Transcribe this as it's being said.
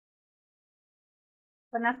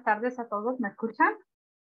Buenas tardes a todos, ¿me escuchan?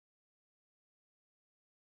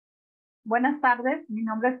 Buenas tardes, mi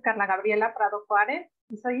nombre es Carla Gabriela Prado Juárez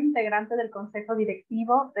y soy integrante del Consejo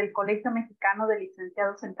Directivo del Colegio Mexicano de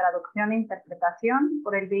Licenciados en Traducción e Interpretación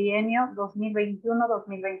por el bienio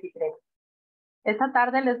 2021-2023. Esta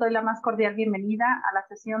tarde les doy la más cordial bienvenida a la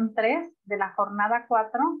sesión 3 de la jornada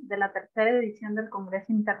 4 de la tercera edición del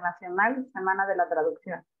Congreso Internacional Semana de la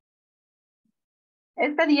Traducción.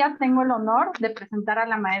 Este día tengo el honor de presentar a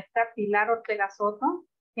la maestra Pilar Ortega Soto,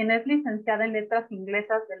 quien es licenciada en Letras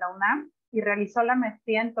Inglesas de la UNAM y realizó la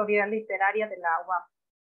maestría en Teoría Literaria de la UAM.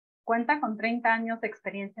 Cuenta con 30 años de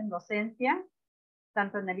experiencia en docencia,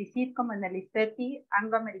 tanto en el ICIT como en el ICETI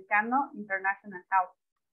Angloamericano International House.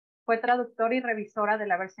 Fue traductora y revisora de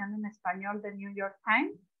la versión en español de New York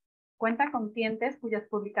Times. Cuenta con clientes cuyas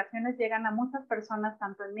publicaciones llegan a muchas personas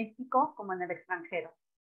tanto en México como en el extranjero.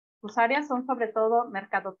 Sus áreas son sobre todo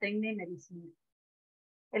mercadotecnia y medicina.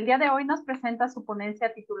 El día de hoy nos presenta su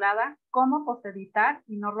ponencia titulada Cómo poseditar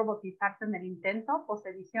y no robotizarse en el intento,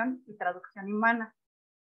 posedición y traducción humana.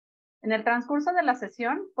 En el transcurso de la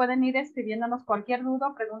sesión pueden ir escribiéndonos cualquier duda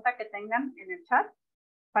o pregunta que tengan en el chat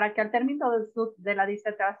para que al término de la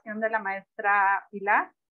disertación de la maestra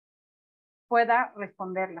Pilar pueda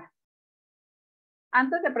responderlas.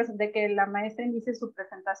 Antes de que la maestra inicie su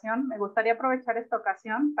presentación, me gustaría aprovechar esta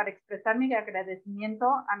ocasión para expresar mi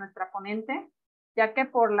agradecimiento a nuestra ponente, ya que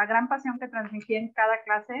por la gran pasión que transmití en cada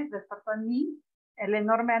clase, despertó en mí el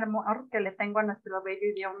enorme amor que le tengo a nuestro bello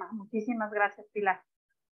idioma. Muchísimas gracias, Pilar.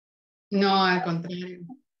 No, al contrario.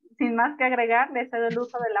 Sin más que agregar, le cedo el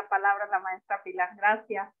uso de la palabra a la maestra Pilar.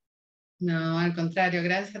 Gracias. No, al contrario,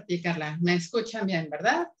 gracias a ti, Carla. ¿Me escuchan bien,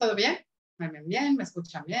 verdad? ¿Todo bien? ¿Me ven bien? ¿Me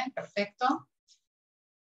escuchan bien? Perfecto.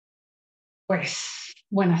 Pues,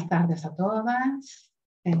 buenas tardes a todas.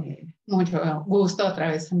 Mucho gusto otra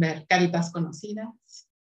vez en ver caritas conocidas.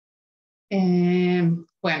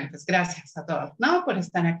 Bueno, pues gracias a todos, ¿no? Por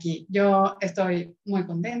estar aquí. Yo estoy muy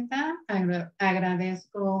contenta.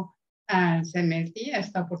 Agradezco al CEMELTI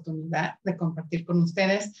esta oportunidad de compartir con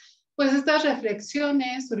ustedes pues estas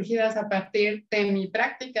reflexiones surgidas a partir de mi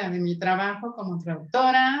práctica, de mi trabajo como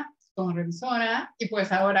traductora, como revisora y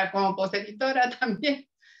pues ahora como poseditora también.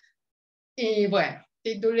 Y bueno,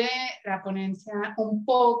 titulé la ponencia un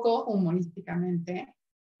poco humorísticamente,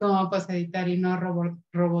 Cómo poseditar y no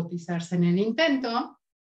robotizarse en el intento,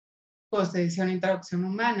 posedición y traducción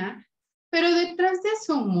humana, pero detrás de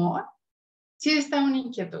su humor sí está una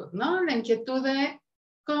inquietud, ¿no? La inquietud de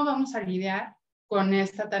cómo vamos a lidiar con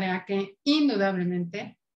esta tarea que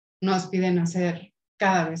indudablemente nos piden hacer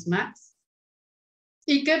cada vez más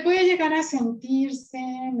y que puede llegar a sentirse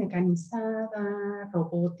mecanizada,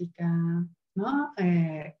 robótica, ¿no?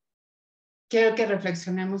 Quiero que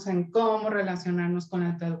reflexionemos en cómo relacionarnos con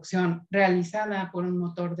la traducción realizada por un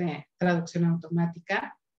motor de traducción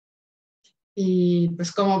automática y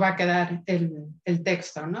pues cómo va a quedar el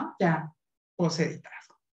texto, ¿no? Ya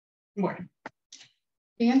poseditado. Bueno,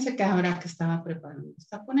 fíjense que ahora que estaba preparando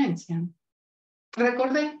esta ponencia,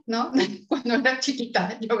 recordé, ¿no? Cuando era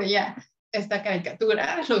chiquita yo veía esta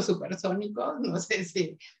caricatura, los supersónicos, no sé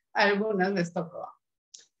si a algunas les tocó.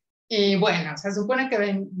 Y bueno, se supone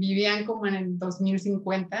que vivían como en el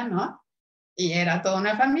 2050, ¿no? Y era toda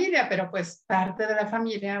una familia, pero pues parte de la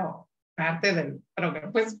familia o parte del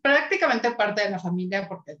programa, pues prácticamente parte de la familia,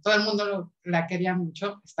 porque todo el mundo la quería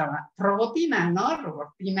mucho, estaba Robotina, ¿no?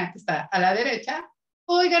 Robotina que está a la derecha.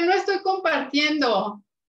 Oiga, no estoy compartiendo.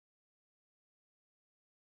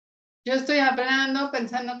 Yo estoy hablando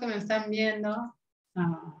pensando que me están viendo.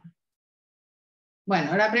 Ah.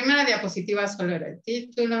 Bueno, la primera diapositiva solo era el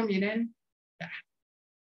título, miren.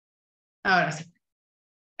 Ahora sí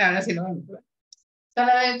lo vemos. A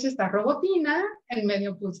la derecha está Robotina, en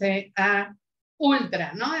medio puse a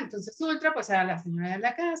Ultra, ¿no? Entonces Ultra pues era la señora de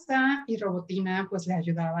la casa y Robotina pues le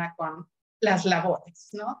ayudaba con las labores,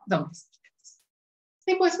 ¿no? Domésticas.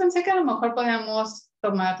 Y pues pensé que a lo mejor podíamos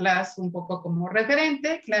tomarlas un poco como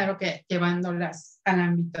referente, claro que llevándolas al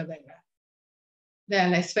ámbito de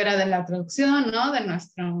la esfera de la traducción, ¿no? De la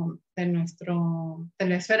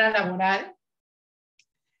esfera laboral.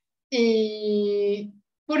 Y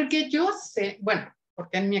porque yo sé, bueno,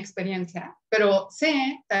 porque en mi experiencia, pero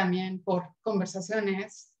sé también por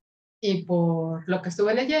conversaciones y por lo que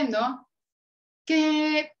estuve leyendo,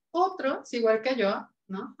 que otros, igual que yo,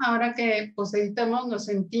 ¿no? Ahora que pues editamos, nos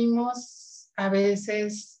sentimos a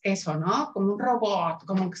veces eso, ¿no? Como un robot,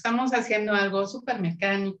 como que estamos haciendo algo súper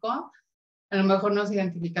mecánico. A lo mejor nos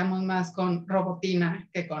identificamos más con Robotina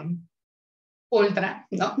que con Ultra,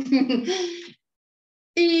 ¿no?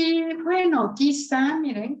 Y bueno, quizá,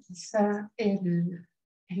 miren, quizá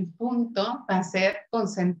el punto va a ser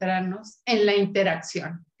concentrarnos en la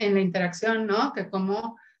interacción, ¿no? Que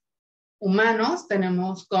como humanos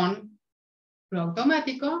tenemos con lo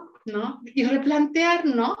automático, ¿no? Y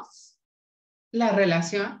replantearnos la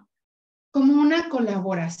relación como una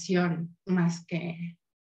colaboración más que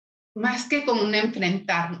como un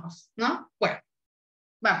enfrentarnos, ¿no? Bueno,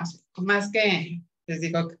 vamos, más que, les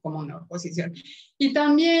digo que como una oposición. Y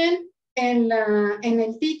también en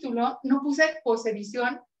el título no puse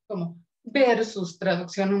posedición como versus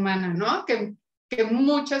traducción humana, ¿no? Que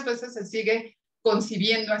muchas veces se sigue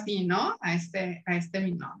concibiendo así, ¿no? A este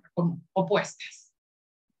binomio, como opuestas.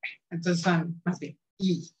 Entonces son más bien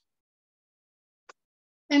y.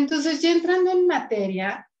 Entonces, ya entrando en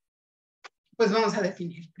materia, pues vamos a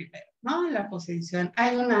definir primero, ¿no? La posedición.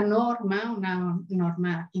 Hay una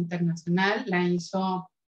norma internacional, la hizo,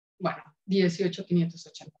 bueno,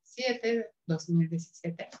 18587,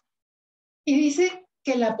 2017, y dice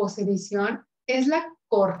que la posedición es la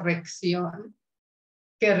corrección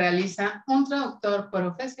que realiza un traductor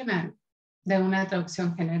profesional de una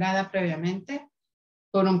traducción generada previamente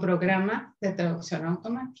por un programa de traducción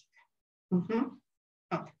automática.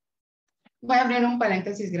 Okay. Voy a abrir un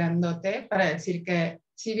paréntesis grandote para decir que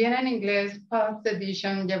si bien en inglés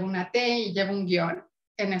post-edition lleva una T y lleva un guión,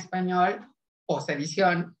 en español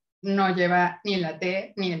post-edición no lleva ni la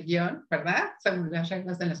T ni el guión, ¿verdad? Según las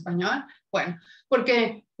reglas del español. Bueno,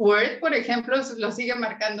 porque Word, por ejemplo, lo sigue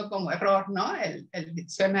marcando como error, ¿no? El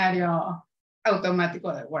diccionario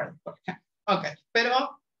automático de Word, por ejemplo. Ok,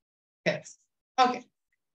 pero ¿qué es? Ok.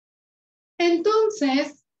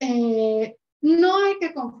 Entonces, no hay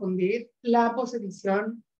que confundir la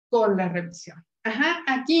posedición con la revisión. Ajá,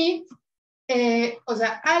 aquí, o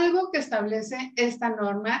sea, algo que establece esta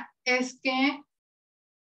norma es que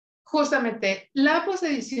justamente la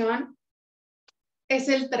posedición es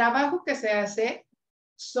el trabajo que se hace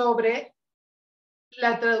sobre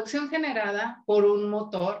la traducción generada por un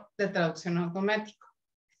motor de traducción automática.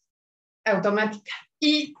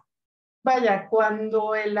 Y vaya,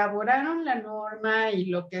 cuando elaboraron la norma y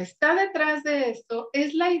lo que está detrás de esto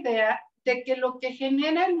es la idea de que lo que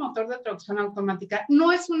genera el motor de traducción automática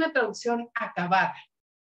no es una traducción acabada.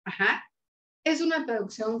 Ajá. Es una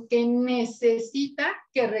traducción que necesita,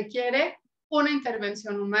 que requiere una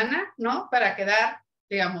intervención humana, ¿no? Para quedar,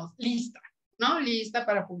 digamos, lista, ¿no? Lista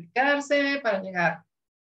para publicarse, para llegar,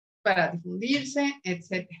 para difundirse,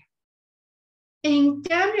 etcétera. En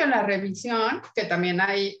cambio, la revisión, que también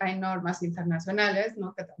hay normas internacionales,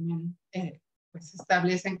 ¿no? Que también pues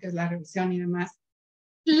establecen qué es la revisión y demás.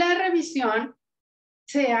 La revisión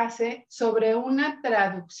se hace sobre una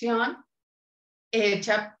traducción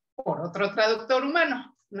hecha por otro traductor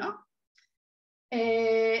humano, ¿no?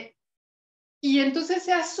 Y entonces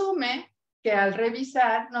se asume que al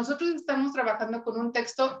revisar, nosotros estamos trabajando con un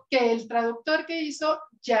texto que el traductor que hizo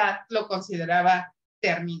ya lo consideraba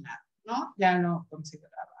terminado, ¿no? Ya lo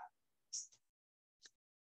consideraba.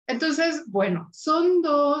 Entonces, bueno, son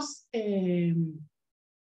dos,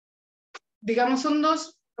 digamos, son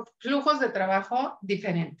dos flujos de trabajo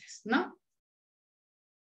diferentes, ¿no?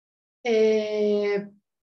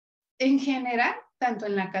 En general, tanto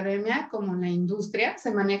en la academia como en la industria, se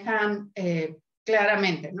manejan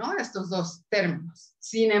claramente, ¿no? Estos dos términos.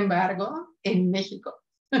 Sin embargo, en México,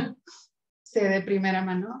 sé de primera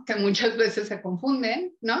mano que muchas veces se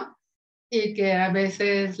confunden, ¿no? Y que a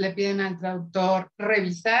veces le piden al traductor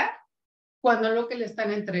revisar cuando lo que le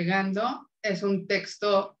están entregando es un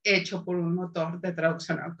texto hecho por un motor de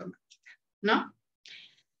traducción automática, ¿no?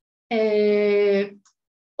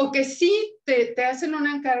 O que sí te hacen un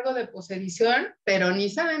encargo de posedición, pero ni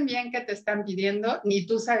saben bien qué te están pidiendo, ni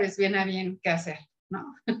tú sabes bien a bien qué hacer,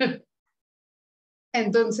 ¿no?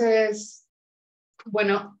 Entonces,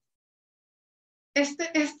 bueno,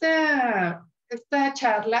 esta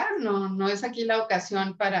charla no es aquí la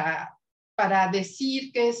ocasión para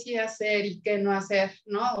decir qué sí hacer y qué no hacer,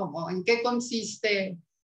 ¿no? O en qué consiste,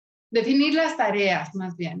 definir las tareas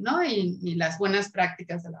más bien, ¿no? Y las buenas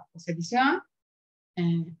prácticas de la posedición.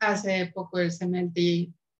 Hace poco el CMLT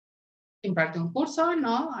impartió un curso,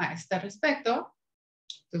 ¿no? A este respecto.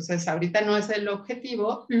 Entonces, ahorita no es el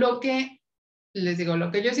objetivo. Lo que les digo, lo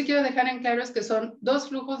que yo sí quiero dejar en claro es que son dos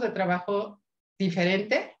flujos de trabajo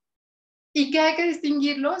diferentes y que hay que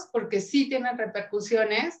distinguirlos porque sí tienen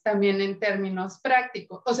repercusiones también en términos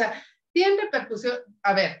prácticos. O sea, tienen repercusión.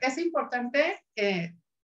 A ver, es importante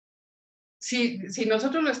si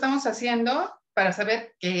nosotros lo estamos haciendo para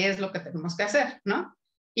saber qué es lo que tenemos que hacer, ¿no?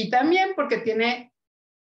 Y también porque tiene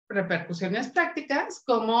repercusiones prácticas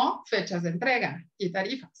como fechas de entrega y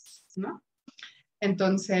tarifas, ¿no?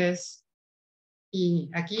 Entonces, y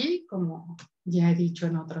aquí, como ya he dicho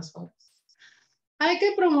en otros foros. Hay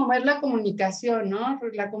que promover la comunicación, ¿no?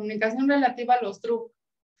 La comunicación relativa a los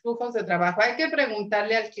flujos de trabajo. Hay que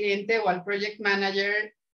preguntarle al cliente o al project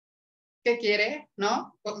manager qué quiere,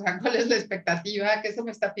 ¿no? O sea, cuál es la expectativa, qué se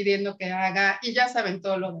me está pidiendo que haga, y ya saben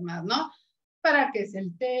todo lo demás, ¿no? Para qué es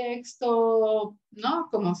el texto, ¿no?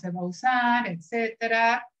 Cómo se va a usar,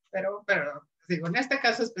 etcétera. Pero digo, en este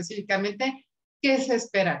caso específicamente, ¿qué se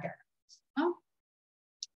espera que hagamos, ¿no?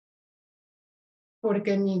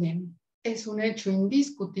 Porque miren, es un hecho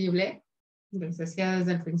indiscutible, les decía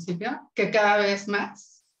desde el principio, que cada vez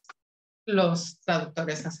más los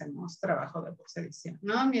traductores hacemos trabajo de posedición,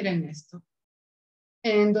 ¿no? Miren esto.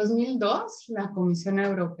 En 2002, la Comisión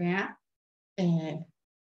Europea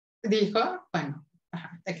dijo, bueno,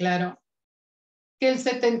 declaró que el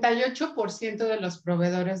 78% de los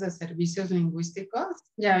proveedores de servicios lingüísticos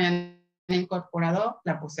ya habían incorporado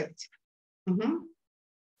la posedición.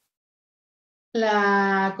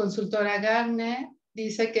 La consultora Gartner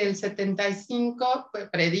dice que el 75,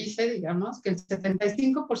 predice, digamos, que el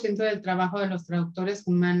 75% del trabajo de los traductores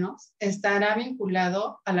humanos estará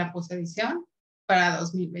vinculado a la posedición para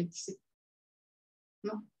 2025,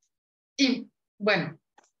 ¿no? Y bueno,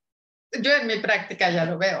 yo en mi práctica ya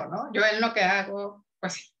lo veo, ¿no? Yo en lo que hago,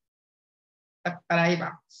 pues sí, para ahí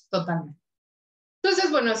vamos, totalmente.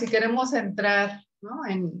 Entonces, bueno, si queremos entrar, ¿no?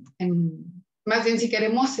 Más bien si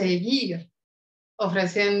queremos seguir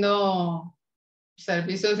ofreciendo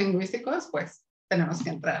servicios lingüísticos, pues tenemos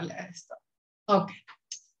que entrarle a esto. Ok.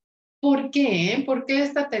 ¿Por qué? ¿Por qué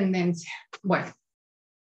esta tendencia? Bueno,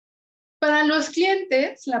 para los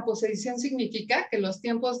clientes, la posedición significa que los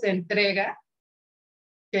tiempos de entrega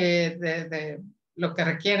de lo que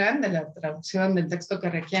requieran, de la traducción del texto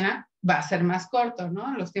que requieran, va a ser más corto,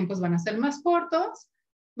 ¿no? Los tiempos van a ser más cortos,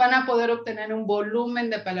 van a poder obtener un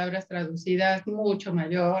volumen de palabras traducidas mucho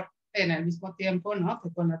mayor en el mismo tiempo, ¿no?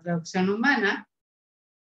 Que con la traducción humana,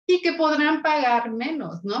 y que podrán pagar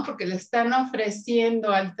menos, ¿no? Porque le están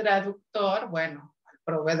ofreciendo al traductor, bueno, al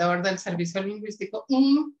proveedor del servicio lingüístico,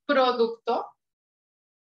 un producto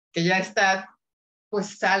que ya está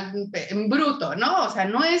pues en bruto, ¿no? O sea,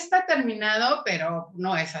 no está terminado, pero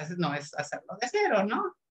no es hacerlo de cero,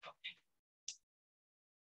 ¿no?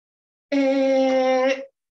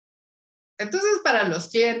 Entonces, para los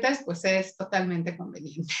clientes, pues es totalmente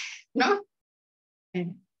conveniente, ¿no?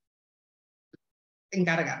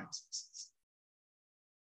 Encargarnos.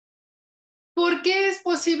 ¿Por qué es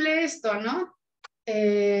posible esto, no?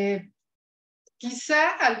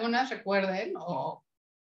 Quizá algunas recuerden, o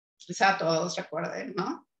quizá todos recuerden,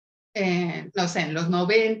 ¿no? No sé, en los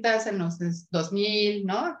 90s, en los 2000,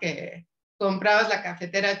 ¿no? Que comprabas la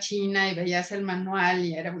cafetera china y veías el manual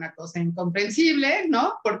y era una cosa incomprensible,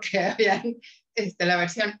 ¿no? Porque habían la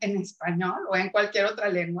versión en español o en cualquier otra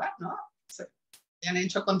lengua, ¿no? Se habían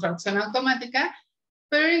hecho con traducción automática,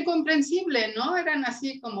 pero era incomprensible, ¿no? Eran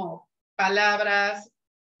así como palabras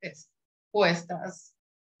puestas,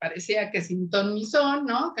 parecía que sin ton ni son,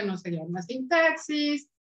 ¿no? Que no seguían una sintaxis,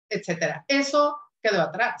 etcétera. Eso quedó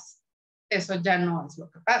atrás. Eso ya no es lo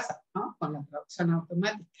que pasa, ¿no? Con la traducción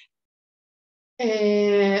automática.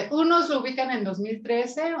 Unos lo ubican en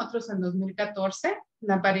 2013, otros en 2014,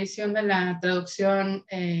 la aparición de la traducción,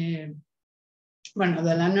 bueno,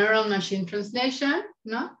 de la Neural Machine Translation,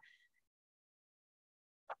 ¿no?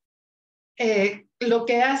 Lo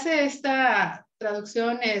que hace esta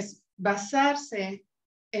traducción es basarse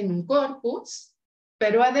en un corpus,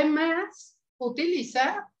 pero además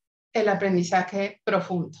utiliza el aprendizaje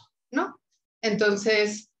profundo, ¿no?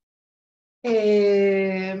 Entonces,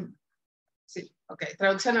 sí, ok,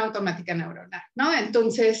 traducción automática neuronal, ¿no?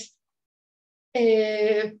 Entonces,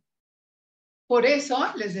 por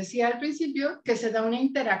eso les decía al principio que se da una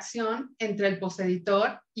interacción entre el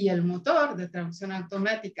poseditor y el motor de traducción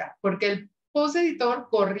automática, porque el poseditor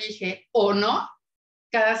corrige o no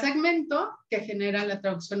cada segmento que genera la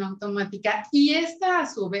traducción automática y esta a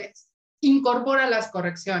su vez incorpora las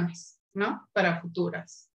correcciones, ¿no? Para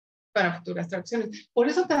futuras traducciones. Por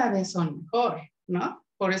eso cada vez son mejores, ¿no?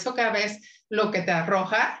 Por eso cada vez lo que te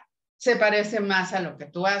arroja se parece más a lo que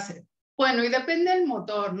tú haces. Bueno, y depende del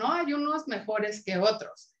motor, ¿no? Hay unos mejores que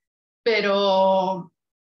otros, pero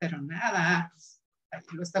nada, pues, ahí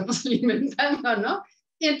lo estamos alimentando, ¿no?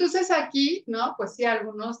 Y entonces aquí, ¿no? Pues sí,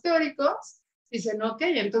 algunos teóricos dicen, ok,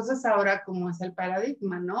 entonces ahora, ¿cómo es el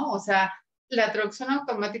paradigma, no? O sea, ¿la traducción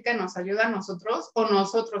automática nos ayuda a nosotros o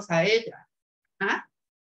nosotros a ella? ¿Ah?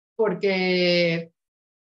 Porque,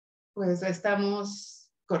 pues, la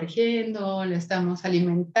estamos corrigiendo, la estamos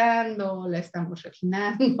alimentando, la estamos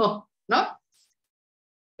refinando, ¿no?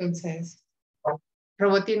 Entonces,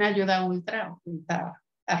 robotina ayuda ultra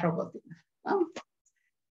a robotina. ¿no?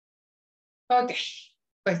 Ok,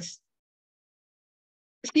 pues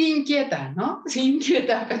sí inquieta, ¿no? Sí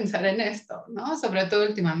inquieta pensar en esto, ¿no? Sobre todo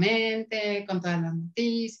últimamente, con todas las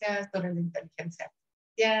noticias, sobre la inteligencia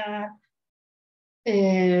artificial,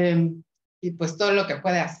 y pues todo lo que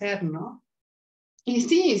puede hacer, ¿no? Y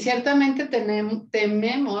sí, ciertamente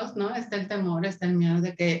tememos, ¿no? Está el temor, está el miedo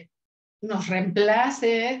de que nos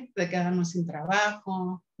reemplace, de quedarnos sin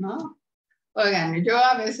trabajo, ¿no? Oigan, yo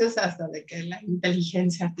a veces hasta de que la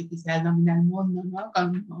inteligencia artificial domina el mundo, ¿no?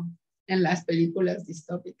 Como en las películas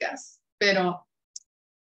distópicas, pero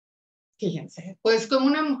fíjense, pues como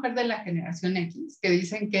una mujer de la generación X, que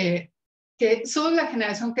dicen que somos la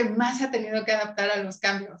generación que más se ha tenido que adaptar a los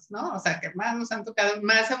cambios, ¿no? O sea, que más nos han tocado,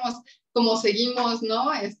 más hemos, como seguimos, ¿no?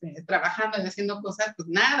 Trabajando y haciendo cosas, pues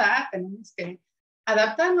nada, tenemos que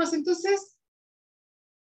adaptarnos. Entonces,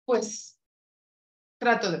 pues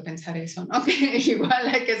trato de pensar eso, ¿no? Que igual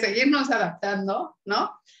hay que seguirnos adaptando,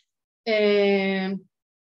 ¿no?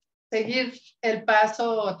 Seguir el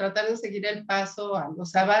paso, tratar de seguir el paso a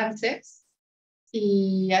los avances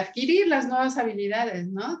y adquirir las nuevas habilidades,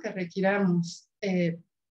 ¿no? Que requiramos.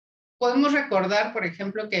 Podemos recordar, por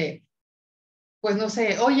ejemplo, que, pues no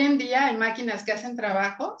sé, hoy en día hay máquinas que hacen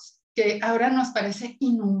trabajos que ahora nos parece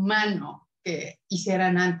inhumano que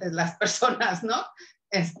hicieran antes las personas, ¿no?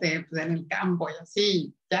 Pues en el campo y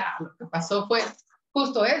así, ya lo que pasó fue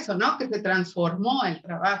justo eso, ¿no? Que se transformó el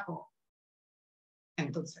trabajo.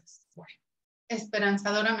 Entonces, bueno,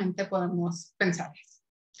 esperanzadoramente podemos pensar eso.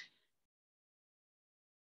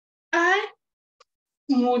 Hay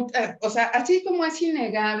o sea, así como es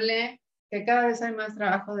innegable que cada vez hay más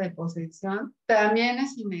trabajo de posedición, también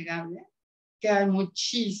es innegable que hay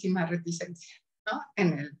muchísima reticencia, ¿no?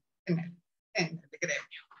 En el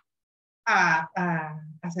gremio a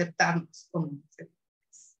aceptarnos como seres.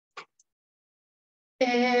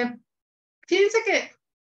 Fíjense que,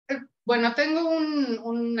 bueno, tengo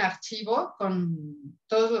un archivo con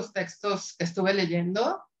todos los textos que estuve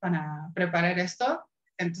leyendo para preparar esto.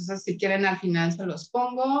 Entonces, si quieren, al final se los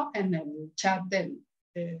pongo en el chat del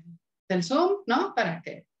Zoom, ¿no? Para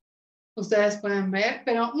que ustedes puedan ver.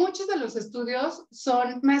 Pero muchos de los estudios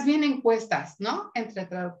son más bien encuestas, ¿no? Entre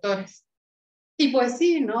traductores. Y pues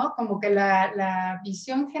sí, ¿no? Como que la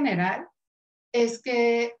visión general es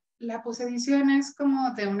que la posedición es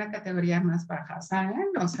como de una categoría más baja,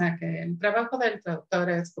 ¿saben? O sea, que el trabajo del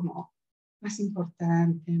traductor es como más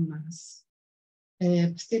importante, más,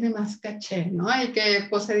 pues tiene más caché, ¿no? Y que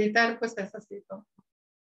poseditar, pues es así, como,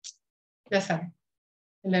 ya saben,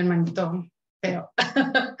 el hermanito feo.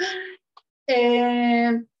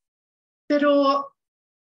 Pero,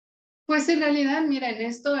 pues en realidad, miren,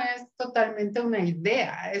 esto es totalmente una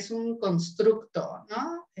idea, es un constructo,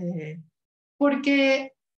 ¿no?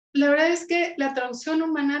 Porque la verdad es que la traducción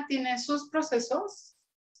humana tiene sus procesos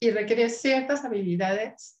y requiere ciertas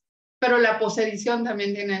habilidades, pero la posedición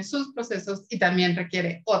también tiene sus procesos y también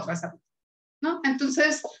requiere otras habilidades, ¿no?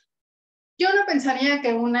 Entonces, yo no pensaría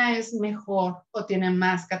que una es mejor o tiene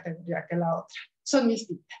más categoría que la otra. Son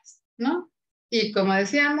distintas, ¿no? Y como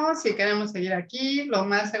decíamos, si queremos seguir aquí, lo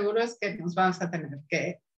más seguro es que nos vamos a tener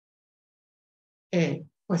que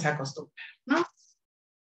pues acostumbrar, ¿no?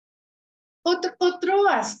 Otro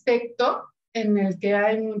aspecto en el que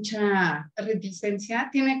hay mucha reticencia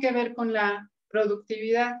tiene que ver con la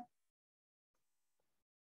productividad.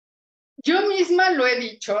 Yo misma lo he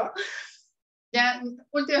dicho, ya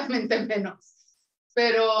últimamente menos,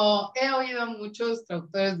 pero he oído a muchos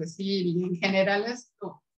traductores decir, y en general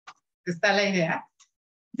está la idea,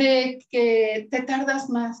 de que te tardas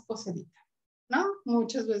más poseditar, ¿no?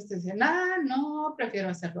 Muchas veces dicen, no, prefiero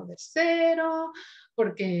hacerlo de cero,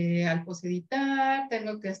 porque al poseditar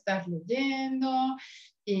tengo que estar leyendo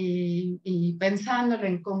y pensándole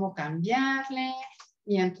en cómo cambiarle,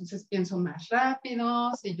 y entonces pienso más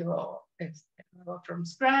rápido si yo hago from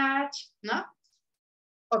scratch, ¿no?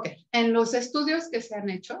 Ok, en los estudios que se han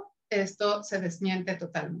hecho, esto se desmiente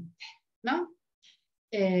totalmente, ¿no?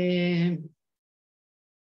 El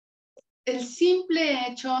simple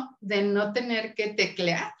hecho de no tener que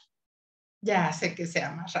teclear ya hace que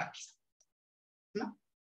sea más rápido, ¿no?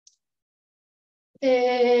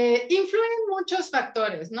 Influyen muchos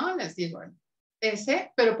factores, ¿no? Les digo,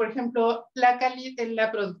 pero por ejemplo,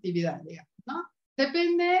 la productividad, digamos, ¿no?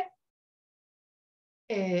 Depende,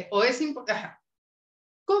 o es importante,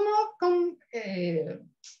 ¿cómo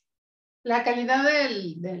la calidad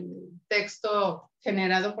del texto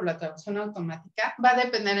generado por la traducción automática va a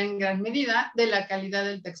depender en gran medida de la calidad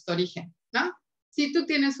del texto origen, ¿no? Si tú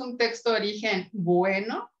tienes un texto origen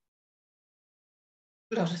bueno,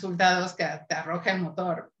 los resultados que te arroja el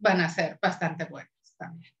motor van a ser bastante buenos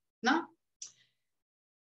también, ¿no?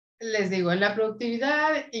 les digo, en la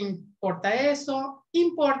productividad importa eso,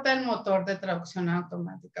 importa el motor de traducción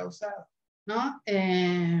automática usado, ¿no?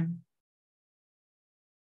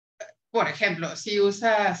 Por ejemplo, si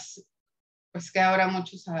usas, pues que ahora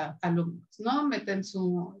muchos alumnos, ¿no? Meten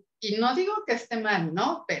su, y no digo que esté mal,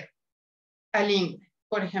 ¿no? Pero al inglés,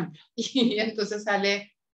 por ejemplo, y entonces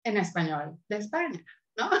sale en español de España,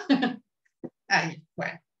 ¿no? Ahí,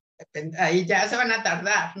 bueno, depende, ahí ya se van a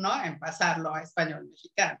tardar, ¿no? En pasarlo a español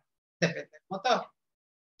mexicano, depende del motor.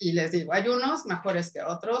 Y les digo, hay unos mejores que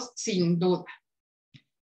otros, sin duda.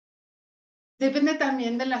 Depende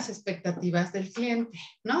también de las expectativas del cliente,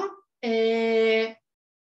 ¿no?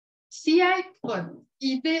 Sí hay, bueno,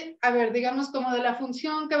 y de, a ver, digamos como de la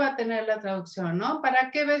función que va a tener la traducción, ¿no? ¿Para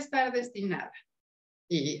qué va a estar destinada?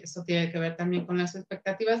 Y eso tiene que ver también con las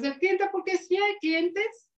expectativas del cliente, porque sí hay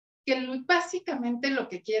clientes que básicamente lo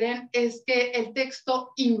que quieren es que el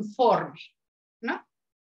texto informe, ¿no?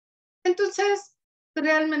 Entonces,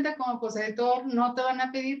 realmente como poseditor no te van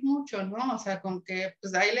a pedir mucho, ¿no? O sea, con que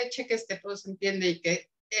pues ahí le cheques que todo se entiende y que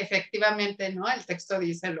efectivamente, ¿no? El texto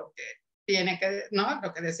dice lo que tiene que, ¿no?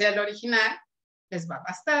 Lo que decía el original, les va a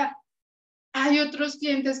bastar. Hay otros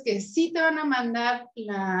clientes que sí te van a mandar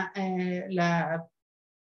la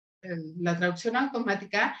traducción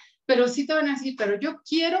automática, pero sí te van a decir, pero yo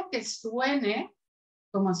quiero que suene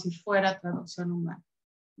como si fuera traducción humana,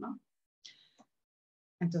 ¿no?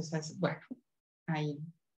 Entonces, bueno, ahí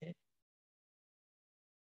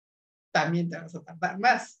también te vas a tardar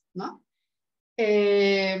más, ¿no?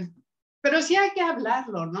 Pero sí hay que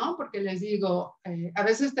hablarlo, ¿no? Porque les digo, a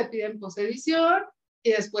veces te piden posedición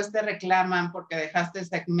y después te reclaman porque dejaste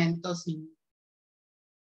segmentos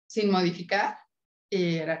sin modificar.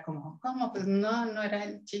 Y era como, ¿cómo? Pues no era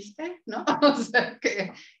el chiste, ¿no? O sea,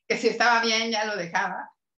 que si estaba bien ya lo dejaba.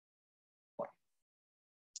 Bueno.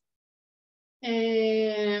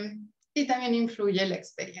 Y también influye la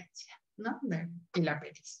experiencia, ¿no? Y la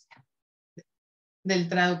pericia del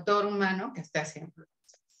traductor humano que esté haciendo.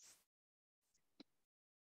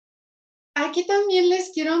 Aquí también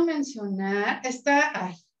les quiero mencionar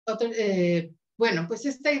bueno, pues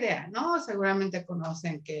esta idea, ¿no? Seguramente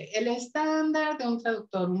conocen que el estándar de un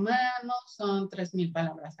traductor humano son 3,000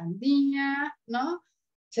 palabras al día, ¿no?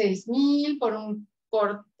 6,000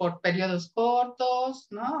 por periodos cortos,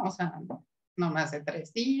 ¿no? O sea, no más de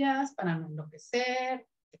 3 días para no enloquecer.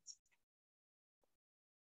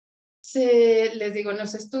 Les digo, en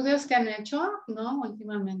los estudios que han hecho, ¿no?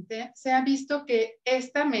 Últimamente, se ha visto que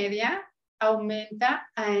esta media aumenta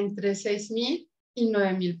a entre 6,000 y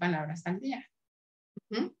 9,000 palabras al día.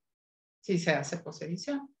 Si se hace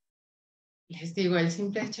posedición. Les digo, el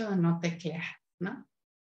simple hecho de no teclear, ¿no?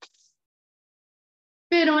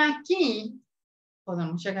 Pero aquí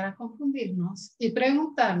podemos llegar a confundirnos y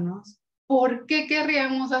preguntarnos por qué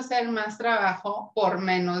querríamos hacer más trabajo por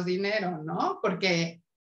menos dinero, ¿no? Porque,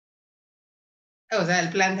 o sea,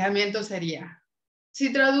 el planteamiento sería,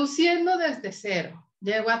 si traduciendo desde cero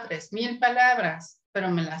llego a 3,000 palabras, pero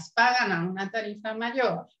me las pagan a una tarifa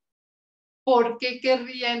mayor, ¿por qué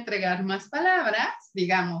querría entregar más palabras,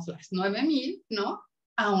 digamos las 9,000, ¿no?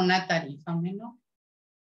 A una tarifa menor.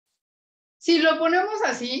 Si lo ponemos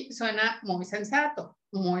así, suena muy sensato,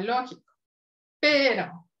 muy lógico,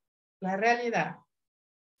 pero la realidad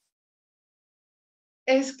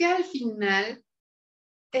es que al final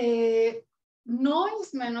no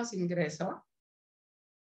es menos ingreso,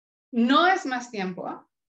 no es más tiempo,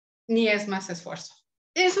 ni es más esfuerzo.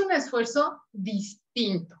 Es un esfuerzo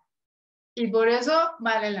distinto. Y por eso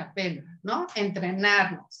vale la pena, ¿no?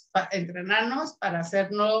 Entrenarnos para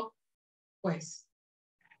hacerlo, pues,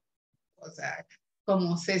 o sea,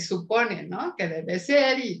 como se supone, ¿no? Que debe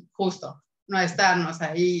ser y justo no estarnos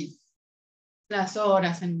ahí las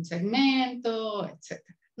horas en un segmento,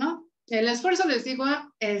 etcétera, ¿no? El esfuerzo, les digo,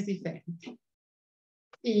 es diferente.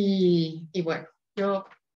 Y bueno, yo,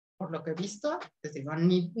 por lo que he visto, les digo,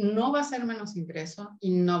 no va a ser menos ingreso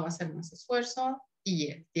y no va a ser más esfuerzo y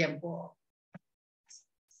el tiempo.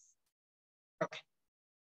 Okay.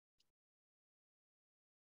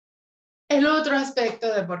 El otro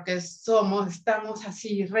aspecto de por qué estamos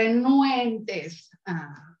así renuentes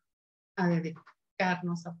a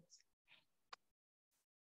dedicarnos a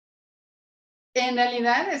en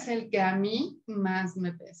realidad es el que a mí más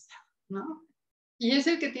me pesa, ¿no? Y es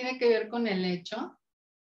el que tiene que ver con el hecho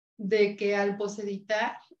de que al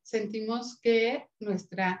poseditar sentimos que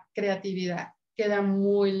nuestra creatividad queda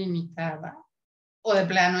muy limitada o de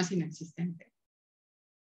plano es inexistente.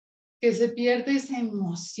 Que se pierde esa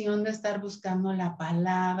emoción de estar buscando la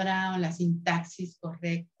palabra o la sintaxis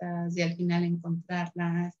correctas y al final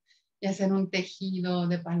encontrarlas y hacer un tejido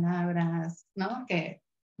de palabras, ¿no? Que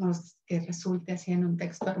que resulte así en un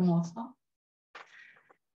texto hermoso.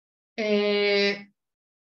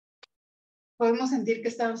 Podemos sentir que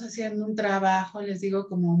estamos haciendo un trabajo, les digo,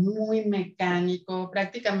 como muy mecánico,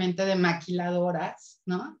 prácticamente de maquiladoras,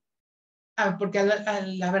 ¿no? Porque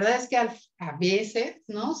la verdad es que a veces,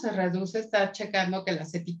 ¿no? Se reduce estar checando que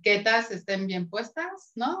las etiquetas estén bien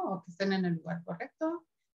puestas, ¿no? O que estén en el lugar correcto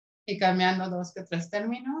y cambiando 2 que 3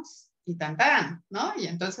 términos y tan, ¿no? Y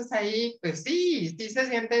entonces ahí, pues sí se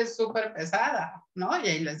siente súper pesada, ¿no? Y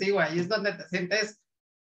ahí les digo, ahí es donde te sientes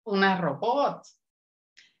una robot.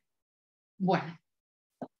 Bueno,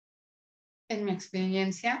 en mi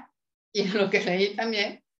experiencia y en lo que leí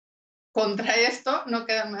también, contra esto no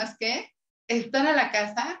queda más que estar a la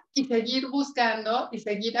casa y seguir buscando y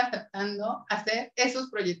seguir aceptando hacer esos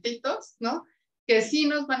proyectitos, ¿no? Que sí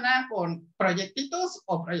nos van a, con proyectitos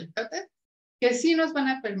o proyectotes, que sí nos van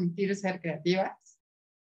a permitir ser creativas,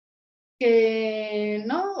 que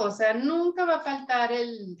no, o sea, nunca va a faltar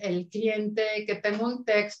el cliente que tenga un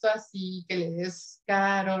texto así, que le es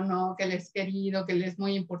caro, ¿no? Que le es querido, que le es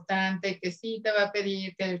muy importante, que sí te va a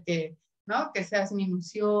pedir ¿no? Que seas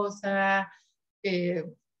minuciosa, que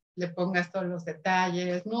le pongas todos los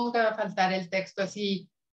detalles, nunca va a faltar el texto así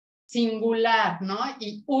singular, ¿no?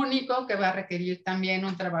 Y único, que va a requerir también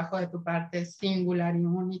un trabajo de tu parte singular y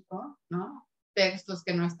único, ¿no? Textos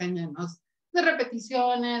que no estén llenos de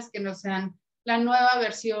repeticiones, que no sean la nueva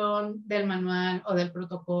versión del manual o del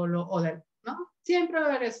protocolo o del, ¿no? Siempre va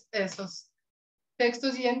a haber esos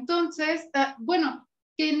textos y entonces, bueno,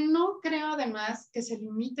 que no creo además que se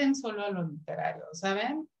limiten solo a lo literario,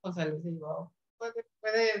 ¿saben? O sea, les digo,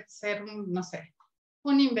 puede ser, no sé,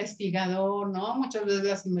 un investigador, ¿no? Muchas veces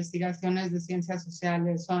las investigaciones de ciencias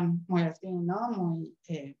sociales son muy así, ¿no? Muy,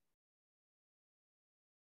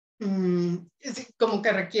 como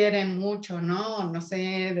que requieren mucho, ¿no? No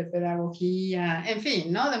sé, de pedagogía, en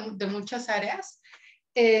fin, ¿no? De muchas áreas.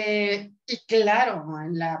 Y claro,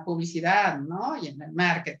 en la publicidad, ¿no? Y en el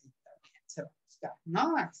marketing también se va a buscar,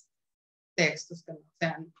 ¿no? Textos que no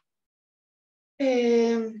sean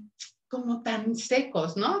como tan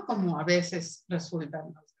secos, ¿no? Como a veces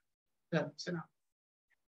resultan los traducción.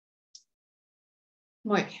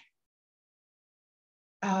 Muy bien.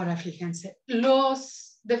 Ahora fíjense,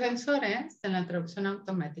 los defensores de la traducción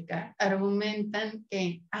automática argumentan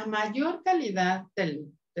que a mayor calidad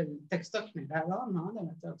del texto generado, ¿no? De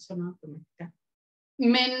la traducción automática,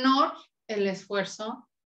 menor el esfuerzo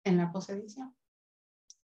en la posedición.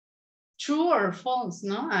 True or false,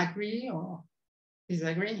 ¿no? Agree or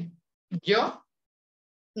disagree. Yo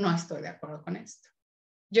no estoy de acuerdo con esto.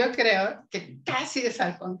 Yo creo que casi es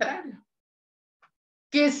al contrario.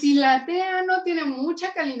 Que si la TEA no tiene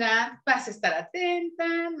mucha calidad, vas a estar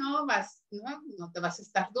atenta, ¿no? No te vas a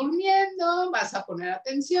estar durmiendo, vas a poner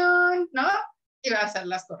atención, ¿no? Y vas a hacer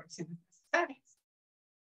las correcciones necesarias.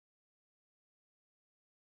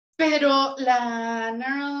 Pero la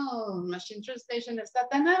Neural Machine Translation está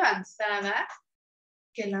tan avanzada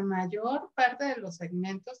que la mayor parte de los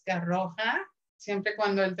segmentos que arroja, siempre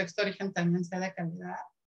cuando el texto origen también sea de calidad,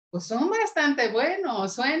 pues son bastante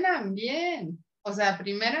buenos, suenan bien. O sea, a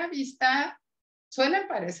primera vista suelen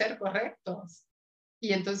parecer correctos.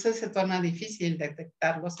 Y entonces se torna difícil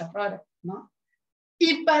detectar los errores, ¿no?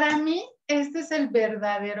 Y para mí, este es el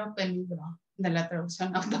verdadero peligro de la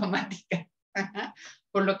traducción automática.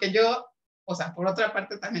 Por lo que yo, o sea, por otra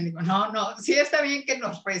parte también digo, no, sí está bien que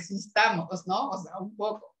nos resistamos, ¿no? O sea, un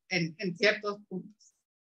poco, en ciertos puntos.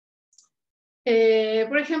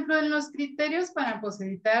 Por ejemplo, en los criterios para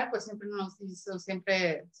poseditar, pues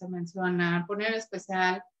siempre se menciona poner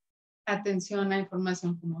especial atención a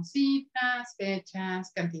información como citas,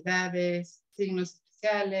 fechas, cantidades, signos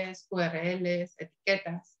especiales, URLs,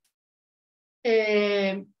 etiquetas.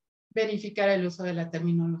 Verificar el uso de la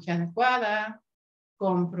terminología adecuada,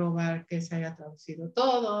 comprobar que se haya traducido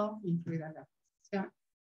todo, incluida la traducción.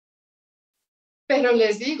 Pero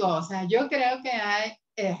les digo, o sea, yo creo que hay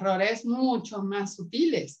errores mucho más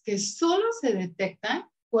sutiles que solo se detectan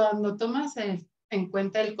cuando tomas en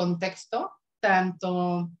cuenta el contexto,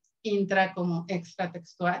 tanto intra como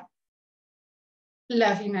extratextual,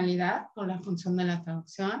 la finalidad o la función de la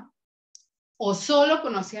traducción, o solo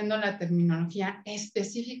conociendo la terminología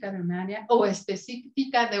específica de un área o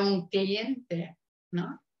específica de un cliente,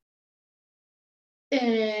 ¿no?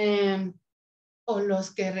 O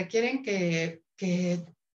los que requieren que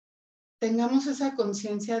tengamos esa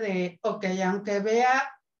conciencia de, ok, aunque vea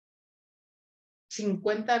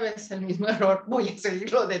 50 veces el mismo error, voy a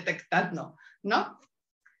seguirlo detectando, ¿no?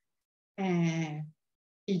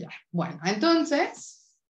 Y ya, bueno,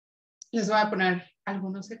 entonces les voy a poner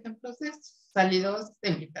algunos ejemplos de estos, salidos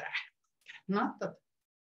de mi trabajo, ¿no?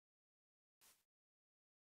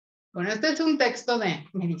 Bueno, este es un texto de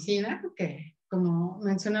medicina que, como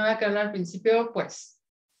mencionaba Carla al principio, pues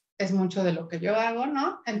es mucho de lo que yo hago,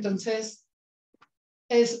 ¿no? Entonces,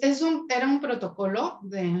 era un protocolo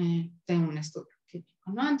de un estudio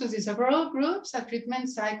clínico, ¿no? Entonces dice, for all groups, a treatment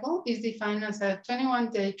cycle is defined as a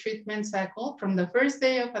 21-day treatment cycle from the first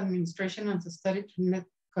day of administration of the study treatment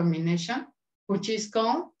combination, which is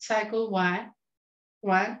called cycle 1,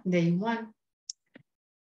 day 1.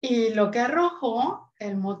 Y lo que arrojó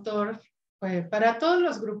el motor fue, para todos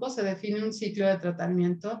los grupos se define un ciclo de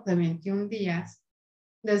tratamiento de 21 días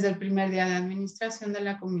desde el primer día de administración de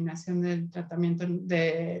la combinación del tratamiento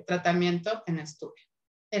en estudio,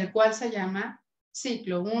 el cual se llama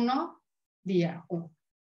ciclo 1, día 1.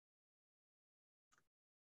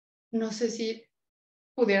 No sé si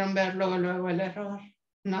pudieron ver luego el error,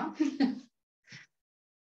 ¿no?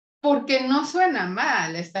 Porque no suena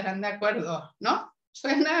mal, estarán de acuerdo, ¿no?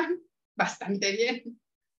 Suena bastante bien.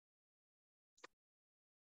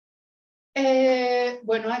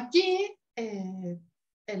 Bueno, aquí el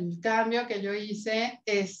cambio que yo hice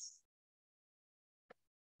es,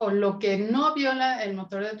 o lo que no viola el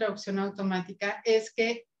motor de traducción automática es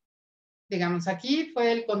que, digamos, aquí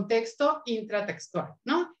fue el contexto intratextual,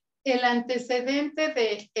 ¿no? El antecedente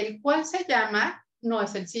de el cual se llama no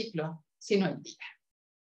es el ciclo, sino el día.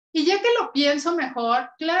 Y ya que lo pienso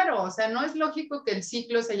mejor, claro, o sea, no es lógico que el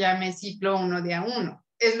ciclo se llame ciclo 1, día 1.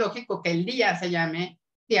 Es lógico que el día se llame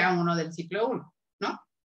día 1 del ciclo 1, ¿no?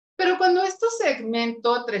 Pero cuando esto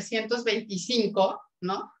segmento 325,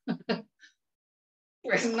 ¿no?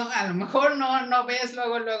 Pues no, a lo mejor no ves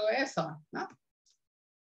luego eso, ¿no?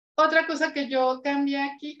 Otra cosa que yo cambié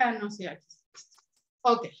aquí, no, sí, aquí.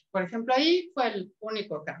 Ok, por ejemplo, ahí fue el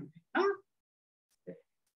único cambio, ¿no?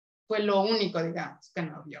 Fue lo único, digamos, que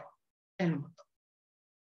no vio el motor.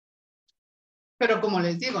 Pero como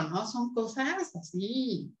les digo, ¿no? Son cosas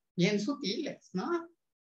así, bien sutiles, ¿no?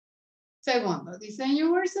 Segundo, dice,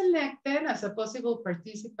 you were selected as a possible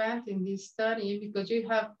participant in this study because you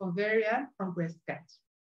have ovarian or breast cancer.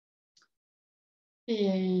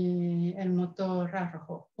 Y el motor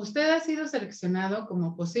arrojó. Usted ha sido seleccionado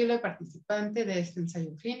como posible participante de este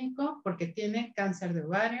ensayo clínico porque tiene cáncer de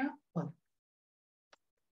ovario o de...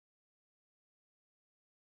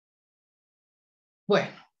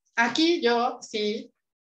 Bueno, aquí yo sí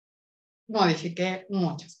modifiqué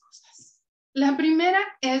muchas cosas. La primera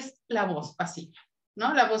es la voz pasiva,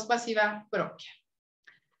 ¿no? La voz pasiva propia.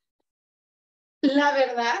 La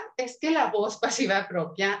verdad es que la voz pasiva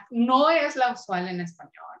propia no es la usual en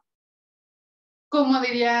español. Como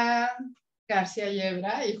diría García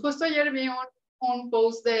Yebra, y justo ayer vi un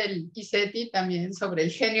post del ICETI también sobre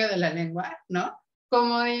el genio de la lengua, ¿no?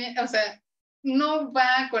 Como, o sea, no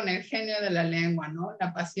va con el genio de la lengua, ¿no?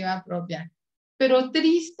 La pasiva propia. Pero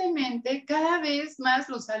tristemente, cada vez más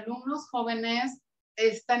los alumnos jóvenes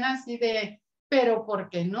están así de, pero ¿por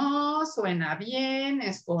qué no? Suena bien,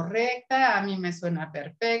 es correcta, a mí me suena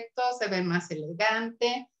perfecto, se ve más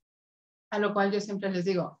elegante. A lo cual yo siempre les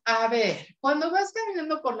digo, a ver, cuando vas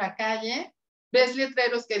caminando por la calle, ves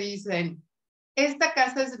letreros que dicen, esta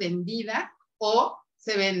casa es vendida o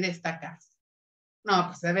se vende esta casa. No,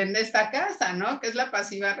 pues se vende esta casa, ¿no? Que es la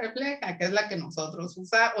pasiva refleja, que es la que nosotros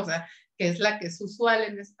usamos, o sea, que es la que es usual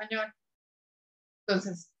en español.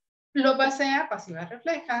 Entonces, lo pasé a pasiva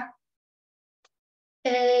refleja.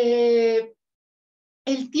 El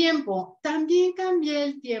tiempo, también cambié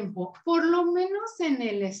el tiempo, por lo menos en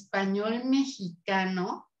el español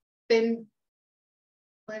mexicano,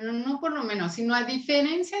 bueno, no por lo menos, sino a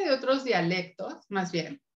diferencia de otros dialectos, más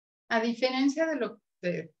bien, a diferencia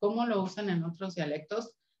de cómo lo usan en otros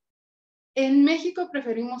dialectos, en México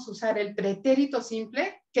preferimos usar el pretérito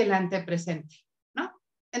simple que el antepresente, ¿no?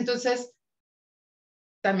 Entonces,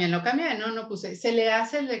 también lo cambié, ¿no? No puse, se le ha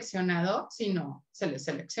seleccionado, sino se le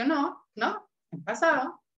seleccionó, ¿no? En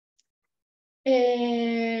pasado.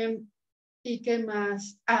 ¿Y qué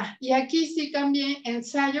más? Y aquí sí cambié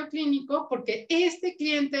ensayo clínico porque este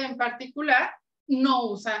cliente en particular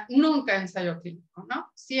no usa nunca ensayo clínico, ¿no?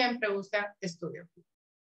 Siempre usa estudio clínico.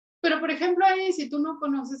 Pero, por ejemplo, ahí si tú no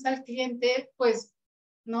conoces al cliente, pues,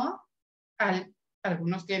 ¿no?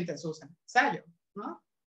 Algunos clientes usan ensayo, ¿no?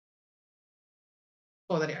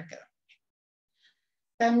 Podría quedar.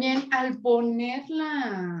 También al poner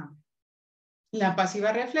la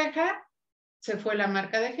pasiva refleja, se fue la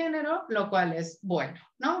marca de género, lo cual es bueno,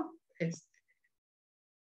 ¿no?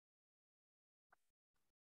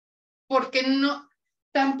 Porque no,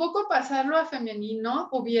 tampoco pasarlo a femenino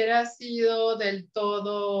hubiera sido del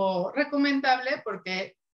todo recomendable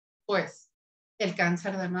porque, pues, el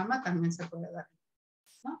cáncer de mama también se puede dar,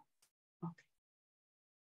 ¿no? Okay.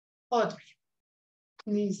 Otro.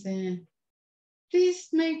 Dice, please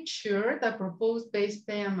make sure the proposed base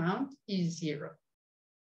pay amount is 0.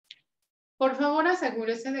 Por favor,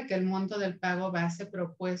 asegúrese de que el monto del pago base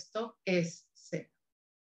propuesto es 0.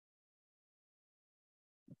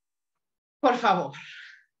 Por favor,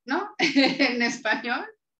 ¿no? En español,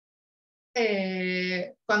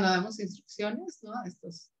 cuando damos instrucciones, ¿no?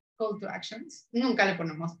 Estos call to actions, nunca le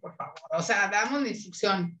ponemos por favor. O sea, damos la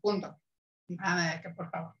instrucción, punto. Nada de que por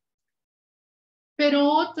favor. Pero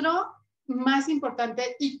otro más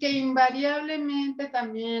importante y que invariablemente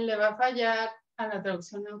también le va a fallar a la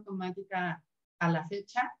traducción automática a la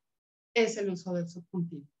fecha es el uso del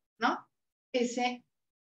subjuntivo, ¿no?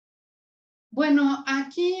 Bueno,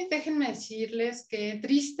 aquí déjenme decirles que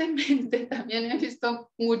tristemente también he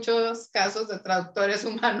visto muchos casos de traductores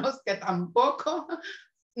humanos que tampoco,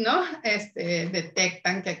 ¿no?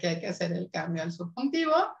 Detectan que aquí hay que hacer el cambio al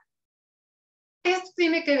subjuntivo. Esto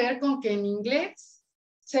tiene que ver con que en inglés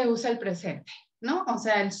se usa el presente, ¿no? O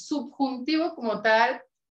sea, el subjuntivo como tal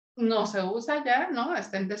no se usa ya, ¿no?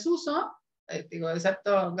 Está en desuso, digo,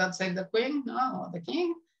 excepto God Save the Queen, ¿no? O The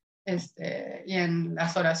King. Y en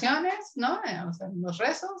las oraciones, ¿no? O sea, en los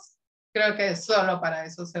rezos, creo que solo para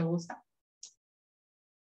eso se usa.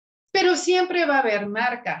 Pero siempre va a haber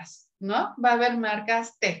marcas, ¿no? Va a haber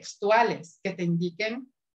marcas textuales que te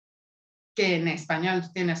indiquen que en español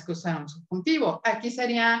tienes que usar un subjuntivo. Aquí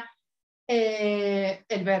sería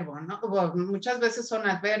el verbo, ¿no? Muchas veces son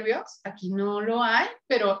adverbios, aquí no lo hay,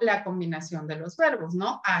 pero la combinación de los verbos,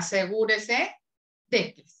 ¿no? Asegúrese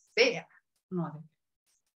de que sea, no de que.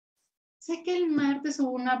 Sé que el martes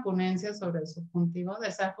hubo una ponencia sobre el subjuntivo,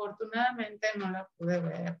 desafortunadamente no la pude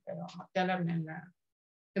ver, pero ya la vi en la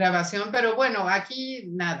grabación, pero bueno, aquí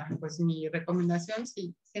nada, pues mi recomendación,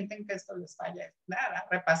 si sienten que esto les falla, nada,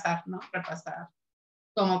 repasar, ¿no? Repasar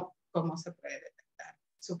cómo se puede detectar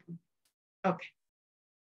subjuntivo. Ok.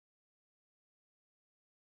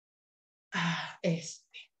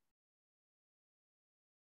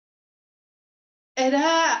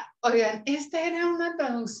 Oigan, esta era una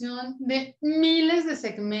traducción de miles de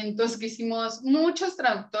segmentos que hicimos muchos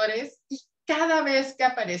traductores y cada vez que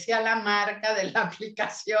aparecía la marca de la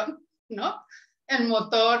aplicación, ¿no? El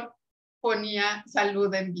motor ponía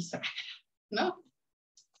salud en bisagra, ¿no?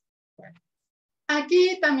 Bueno,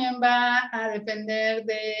 aquí también va a depender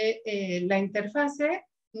de la interfase,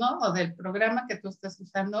 ¿no? O del programa que tú estés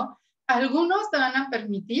usando. Algunos te van a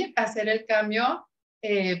permitir hacer el cambio,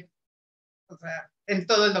 o sea, en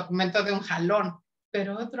todo el documento de un jalón,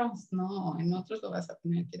 pero otros no, en otros lo vas a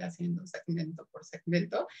tener que ir haciendo segmento por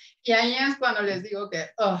segmento. Y ahí es cuando les digo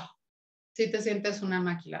que, si te sientes una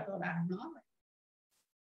maquiladora, ¿no?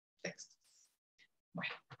 Textos.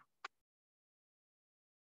 Bueno.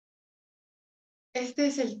 Este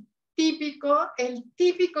es el típico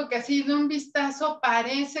que así de un vistazo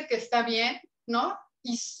parece que está bien, ¿no?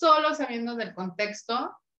 Y solo sabiendo del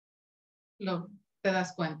contexto, te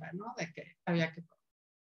das cuenta, ¿no? De que había que...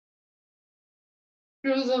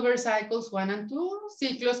 Crossover cycles 1 and 2,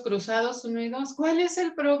 ciclos cruzados 1 y 2. ¿Cuál es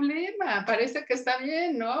el problema? Parece que está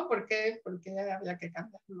bien, ¿no? ¿Por qué había que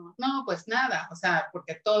cambiarlo? No, pues nada, o sea,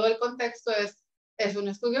 porque todo el contexto es un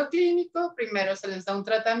estudio clínico, primero se les da un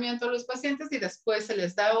tratamiento a los pacientes y después se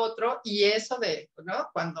les da otro, y eso ¿no?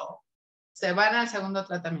 Cuando se van al segundo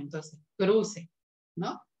tratamiento se cruce,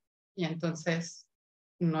 ¿no? Y entonces,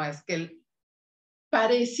 no es que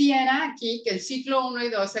pareciera aquí que el ciclo 1 y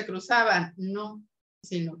 2 se cruzaban, no,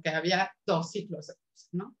 sino que había dos ciclos,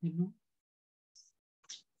 ¿no?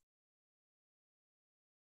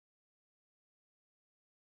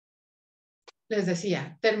 Les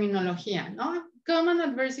decía, terminología, ¿no? Common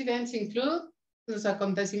adverse events include, los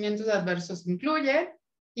acontecimientos adversos incluyen,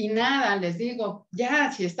 y nada, les digo,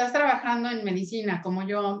 ya, si estás trabajando en medicina, como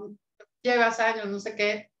yo, llevas años, no sé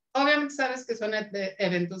qué, obviamente sabes que son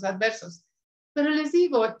eventos adversos. Pero les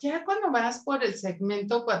digo, ya cuando vas por el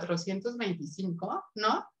segmento 425,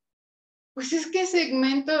 ¿no? Pues es que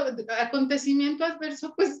segmento, acontecimiento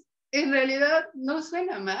adverso, pues en realidad no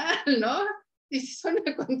suena mal, ¿no? Y sí son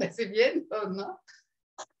acontecimientos, ¿no?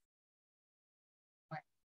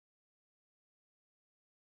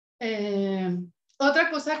 Bueno. Otra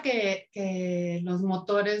cosa que los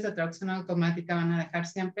motores de traducción automática van a dejar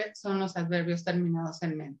siempre son los adverbios terminados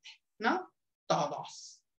en mente, ¿no?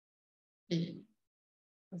 Todos. Y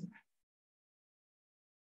pues,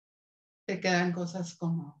 te quedan cosas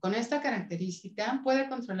como, con esta característica puede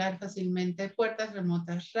controlar fácilmente puertas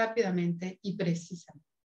remotas rápidamente y precisamente.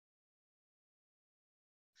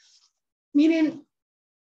 Miren,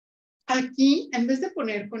 aquí, en vez de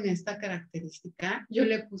poner con esta característica, yo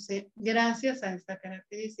le puse gracias a esta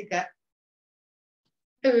característica.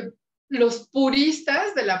 Los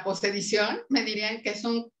puristas de la posedición me dirían que es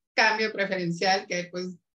un cambio preferencial que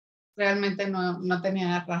pues realmente no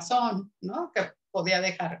tenía razón, ¿no? Que podía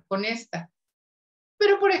dejar con esta.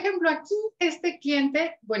 Pero, por ejemplo, aquí este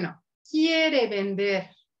cliente, bueno, quiere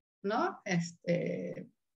vender, ¿no?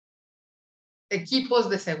 Equipos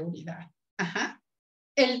de seguridad. Ajá.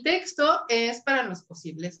 El texto es para los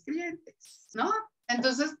posibles clientes, ¿no?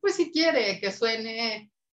 Entonces, pues si quiere que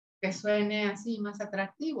suene así más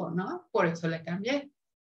atractivo, ¿no? Por eso le cambié.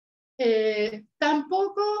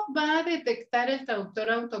 Tampoco va a detectar el traductor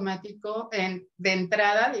automático de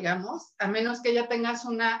entrada, digamos, a menos que ya tengas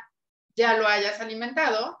ya lo hayas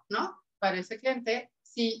alimentado, ¿no? Para ese cliente,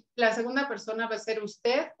 si la segunda persona va a ser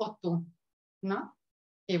usted o tú, ¿no?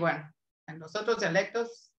 Y bueno, en los otros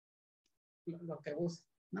dialectos, lo que usa,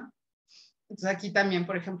 ¿no? Entonces aquí también,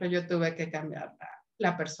 por ejemplo, yo tuve que cambiar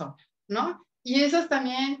la persona, ¿no? Y esas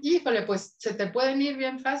también, híjole, pues se te pueden ir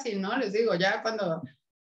bien fácil, ¿no? Les digo, ya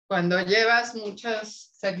cuando llevas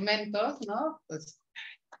muchos segmentos, ¿no? Pues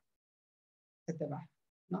se te va,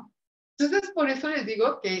 ¿no? Entonces, por eso les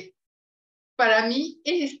digo que para mí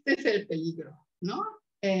este es el peligro, ¿no?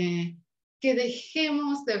 Que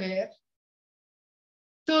dejemos de ver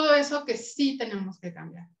todo eso que sí tenemos que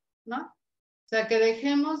cambiar, ¿no? O sea, que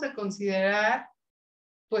dejemos de considerar,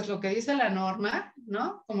 pues, lo que dice la norma,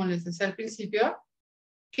 ¿no? Como les decía al principio,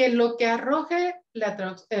 que lo que arroje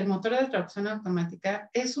el motor de traducción automática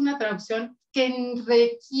es una traducción que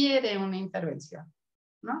requiere una intervención,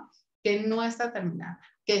 ¿no? Que no está terminada,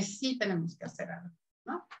 que sí tenemos que hacer algo,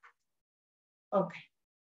 ¿no? Ok.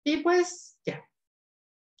 Y pues ya.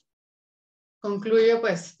 Concluyo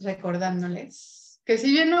pues recordándoles que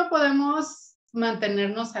si bien no podemos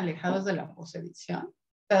mantenernos alejados de la posedición,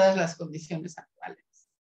 dadas las condiciones actuales,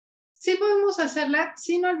 sí podemos hacerla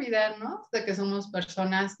sin olvidarnos de que somos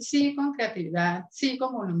personas, sí con creatividad, sí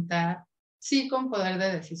con voluntad, sí con poder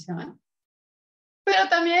de decisión, pero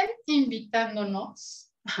también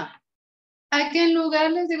invitándonos a que en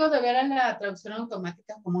lugar, les digo, de ver a la traducción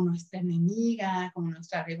automática como nuestra enemiga, como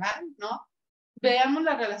nuestra rival, ¿no? Veamos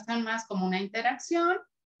la relación más como una interacción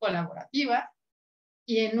colaborativa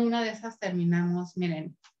y en una de esas terminamos,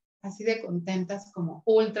 miren, así de contentas como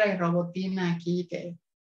ultra y robotina aquí que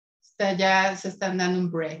ya se están dando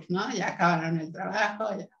un break, ¿no? Ya acabaron el trabajo,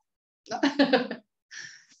 ya, ¿no?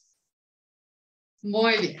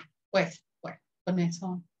 Muy bien, pues, bueno, con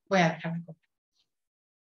eso voy a dejar de comer.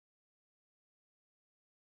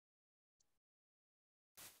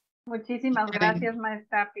 Muchísimas gracias,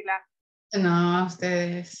 maestra Pilar. No,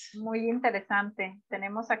 ustedes. Muy interesante.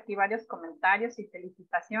 Tenemos aquí varios comentarios y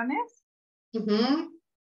felicitaciones.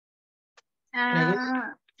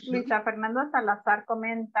 Luisa Fernanda Salazar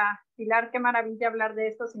comenta, Pilar, qué maravilla hablar de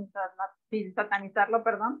esto sin satanizarlo,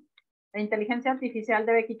 perdón. La inteligencia artificial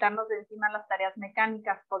debe quitarnos de encima las tareas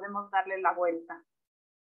mecánicas, podemos darle la vuelta.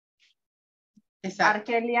 Exacto.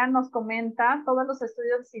 Argelia nos comenta, todos los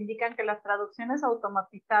estudios indican que las traducciones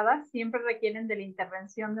automatizadas siempre requieren de la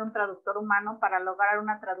intervención de un traductor humano para lograr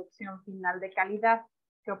una traducción final de calidad.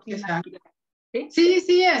 ¿Qué opinas?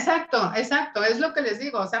 Sí, exacto, es lo que les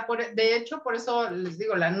digo, o sea, de hecho, por eso les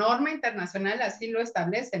digo, la norma internacional así lo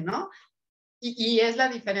establece, ¿no? Y es la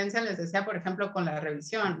diferencia, les decía, por ejemplo, con la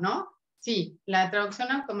revisión, ¿no? Sí, la traducción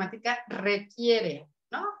automática requiere,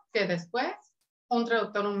 ¿no? Que después un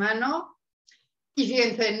traductor humano, y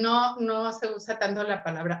fíjense, no se usa tanto la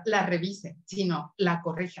palabra la revise, sino la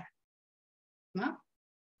corrija, ¿no?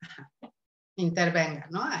 Ajá. Intervenga,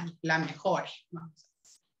 ¿no? La mejore, ¿no?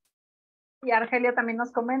 Y Argelia también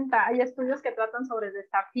nos comenta, hay estudios que tratan sobre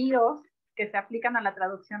desafíos que se aplican a la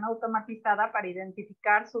traducción automatizada para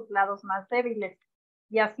identificar sus lados más débiles.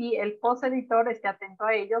 Y así el poseditor esté atento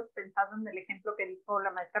a ellos, pensando en el ejemplo que dijo la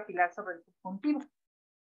maestra Pilar sobre el subjuntivo.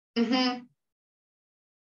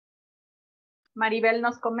 Maribel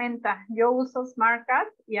nos comenta, yo uso SmartCat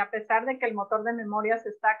y a pesar de que el motor de memoria se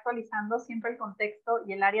está actualizando, siempre el contexto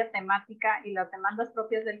y el área temática y las demandas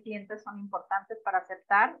propias del cliente son importantes para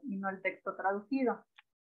aceptar y no el texto traducido.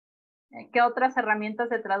 ¿Qué otras herramientas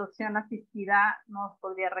de traducción asistida nos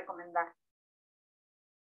podría recomendar?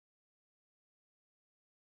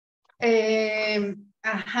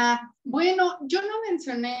 Bueno, yo no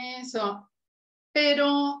mencioné eso,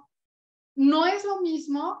 pero no es lo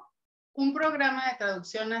mismo un programa de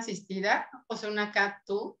traducción asistida, o sea, una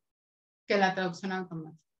CAT-2, que la traducción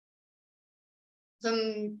automática.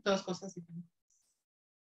 Son dos cosas diferentes.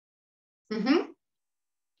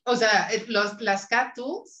 O sea, las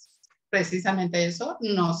CAT-2, precisamente eso,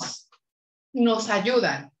 nos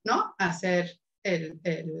ayudan, ¿no? A hacer el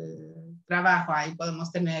trabajo. Ahí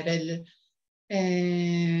podemos tener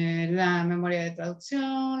la memoria de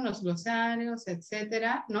traducción, los glosarios,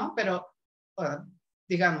 etcétera, ¿no? Pero,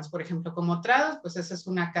 digamos, por ejemplo, como Trados, pues esa es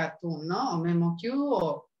una cartoon, ¿no? O MemoQ,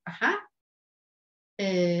 o, ajá.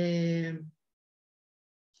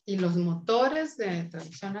 Y los motores de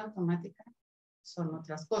traducción automática son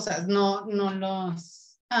otras cosas. No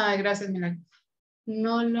los... Ay, gracias, Milagro.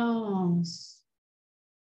 No los...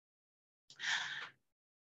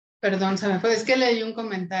 Perdón, se me fue. Es que leí un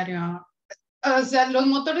comentario. O sea, los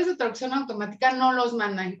motores de traducción automática no los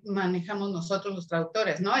manejamos nosotros los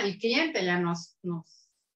traductores, ¿no? El cliente ya nos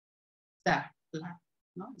da,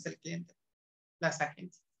 ¿no? Es el cliente, las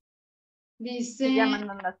agencias. Dice... Y ya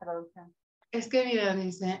mandan la traducción. Es que mira,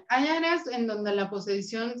 dice, hay áreas en donde la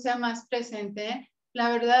posedición sea más presente. La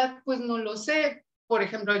verdad, pues no lo sé. Por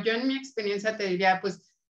ejemplo, yo en mi experiencia te diría,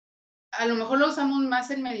 pues a lo mejor lo usamos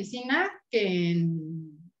más en medicina que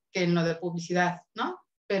en lo de publicidad, ¿no?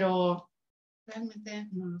 Pero realmente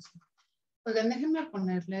no lo sé. Oigan, déjenme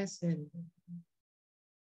ponerles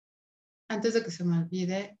antes de que se me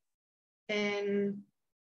olvide, en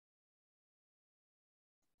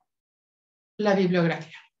la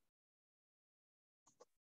bibliografía.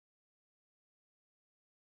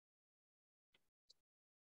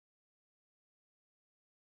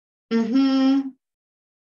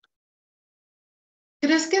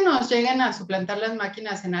 ¿Crees que nos lleguen a suplantar las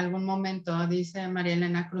máquinas en algún momento? Dice María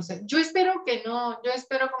Elena Cruz. Yo espero que no. Yo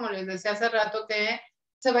espero, como les decía hace rato, que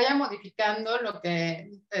se vaya modificando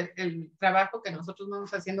el trabajo que nosotros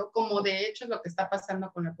vamos haciendo, como de hecho es lo que está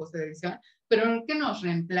pasando con la postedición, pero no que nos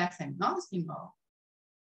reemplacen, ¿no? Sino,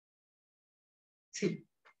 sí,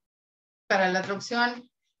 para la traducción.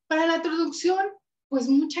 Para la traducción, pues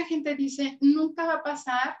mucha gente dice, nunca va a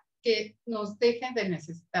pasar que nos dejen de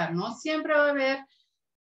necesitar, ¿no? Siempre va a haber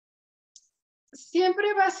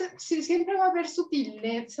siempre va a haber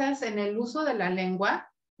sutilezas en el uso de la lengua,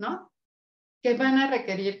 ¿no? Que van a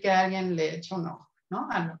requerir que alguien le eche un ojo, ¿no?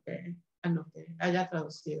 A lo que haya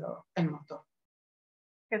traducido el motor.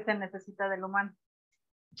 Que se necesita del humano.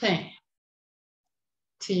 Sí,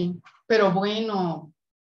 sí, pero bueno,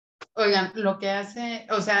 oigan, lo que hace,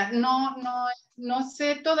 o sea, no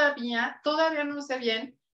sé todavía no sé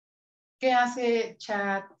bien qué hace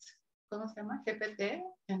chat, ¿cómo se llama? GPT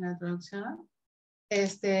en la traducción,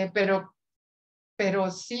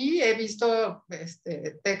 pero sí he visto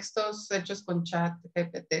textos hechos con chat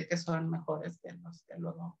GPT que son mejores que los que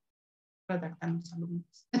luego redactan los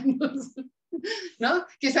alumnos. Entonces, ¿no?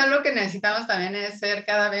 Quizás lo que necesitamos también es ser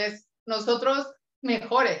cada vez nosotros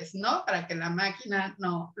mejores, ¿no? Para que la máquina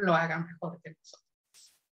no lo haga mejor que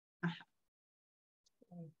nosotros. Ajá.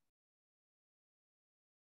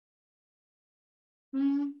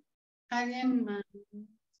 ¿Alguien más?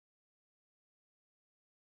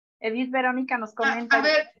 Edith Verónica nos comenta. A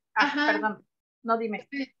ver, Perdón, no dime.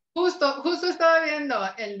 Sí, justo estaba viendo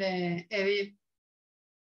el de Edith.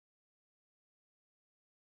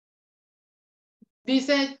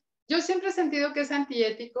 Dice, yo siempre he sentido que es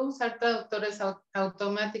antiético usar traductores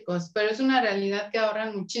automáticos, pero es una realidad que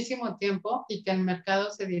ahorran muchísimo tiempo y que el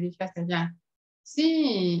mercado se dirige hacia allá.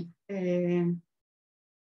 Sí,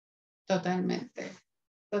 totalmente,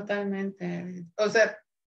 totalmente. O sea,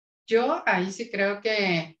 yo ahí sí creo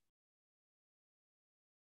que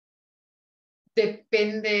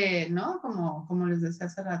depende, ¿no? Como les decía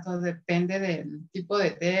hace rato, depende del tipo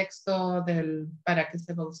de texto, para qué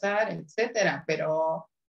se va a usar, etcétera. Pero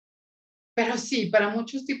sí, para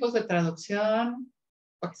muchos tipos de traducción,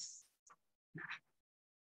 pues,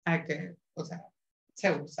 hay que, o sea,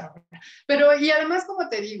 se usa ahora. Pero, y además, como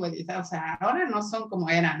te digo, Edith, o sea, ahora no son como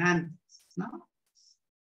eran antes, ¿no?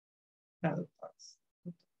 Traductores.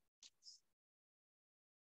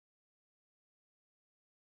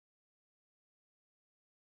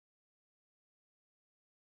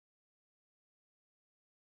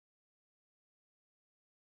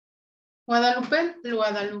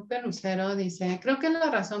 Guadalupe Lucero dice, creo que la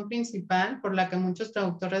razón principal por la que muchos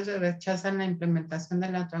traductores rechazan la implementación de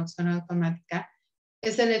la traducción automática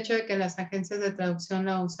es el hecho de que las agencias de traducción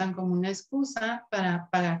la usan como una excusa para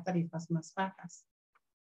pagar tarifas más bajas.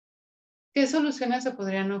 ¿Qué soluciones se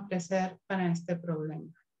podrían ofrecer para este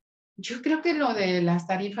problema? Yo creo que lo de las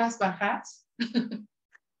tarifas bajas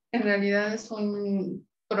en realidad es un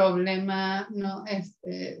problema, ¿no?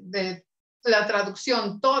 De la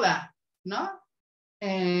traducción toda, ¿no?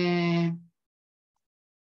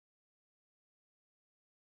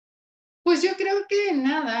 Pues yo creo que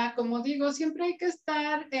nada, como digo, siempre hay que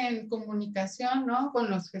estar en comunicación, ¿no?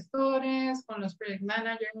 Con los gestores, con los project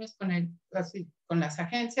managers, con las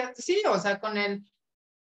agencias, sí, o sea,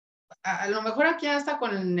 a lo mejor aquí hasta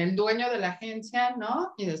con el dueño de la agencia,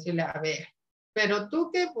 ¿no? Y decirle, a ver, pero tú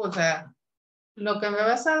qué, o sea, lo que me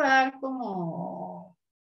vas a dar como,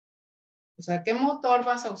 o sea, qué motor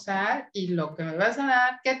vas a usar y lo que me vas a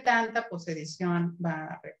dar, qué tanta posedición va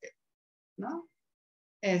a requerir, ¿no?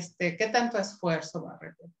 Qué tanto esfuerzo va a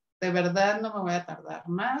requerir. De verdad no me voy a tardar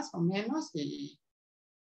más o menos y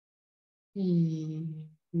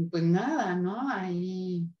pues nada, ¿no?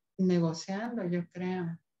 Ahí negociando, yo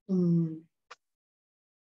creo.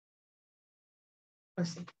 Pues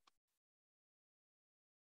sí.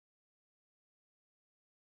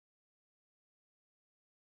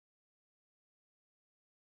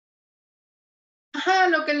 Ajá,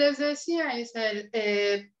 lo que les decía, Isabel,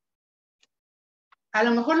 a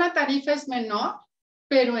lo mejor la tarifa es menor,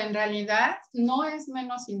 pero en realidad no es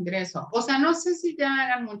menos ingreso. O sea, no sé si ya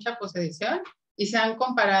hagan mucha posedición y se han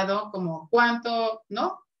comparado como cuánto,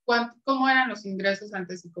 ¿no? Cómo eran los ingresos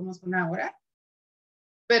antes y cómo son ahora.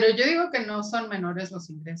 Pero yo digo que no son menores los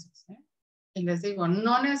ingresos, ¿eh? Y les digo,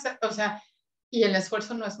 no o sea, y el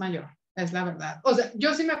esfuerzo no es mayor, es la verdad. O sea,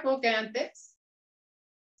 yo sí me acuerdo que antes,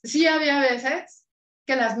 sí había veces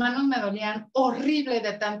que las manos me dolían horrible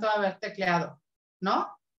de tanto haber tecleado,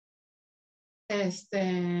 ¿no?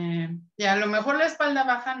 Y a lo mejor la espalda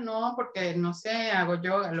baja no, porque no sé, hago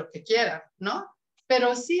yoga, lo que quiera, ¿no?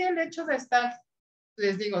 Pero sí el hecho de estar,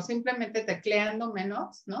 les digo, simplemente tecleando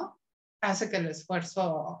menos, ¿no? Hace que el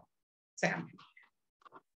esfuerzo sea menor.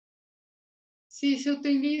 Si se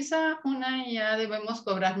utiliza una IA, debemos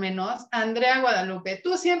cobrar menos. Andrea Guadalupe,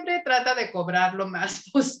 tú siempre trata de cobrar lo más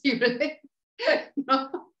posible,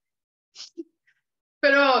 ¿no?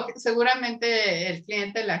 Pero seguramente el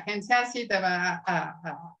cliente, la agencia, sí te va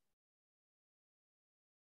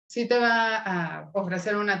a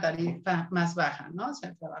ofrecer una tarifa más baja, ¿no? O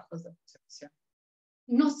sea, trabajos de posesión.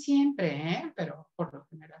 No siempre, ¿eh? Pero por lo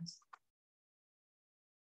general.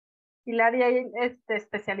 Pilar, ¿y hay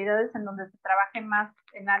especialidades en donde se trabaje más,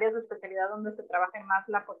 en áreas de especialidad donde se trabaje más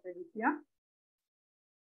la posedición?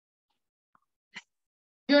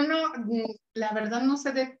 Yo no, la verdad no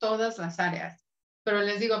sé de todas las áreas, pero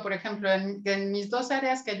les digo, por ejemplo, en mis dos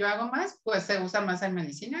áreas que yo hago más, pues se usa más en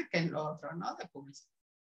medicina que en lo otro, ¿no? De publicidad,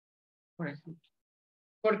 por ejemplo.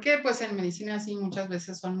 ¿Por qué? Pues en medicina sí muchas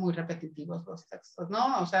veces son muy repetitivos los textos,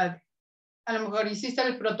 ¿no? O sea, a lo mejor hiciste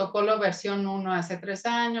el protocolo versión 1 hace 3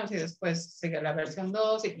 años y después sigue la versión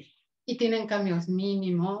 2 y tienen cambios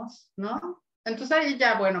mínimos, ¿no? Entonces ahí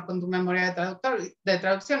ya, bueno, con tu memoria de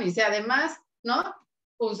traducción y si además, ¿no?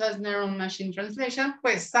 Usas Neural Machine Translation,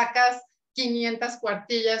 pues sacas 500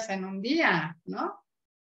 cuartillas en un día, ¿no?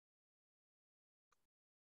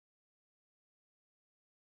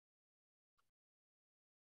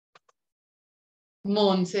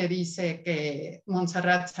 Montserrat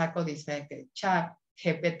Saco dice que Chat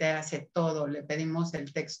GPT hace todo, le pedimos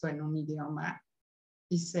el texto en un idioma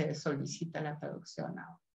y se solicita la traducción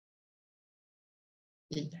ahora.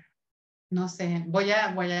 Y ya. No sé,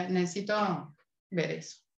 necesito ver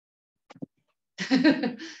eso.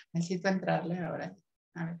 Necesito entrarle ahora.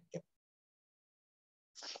 A ver qué.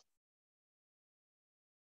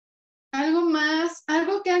 ¿Algo más?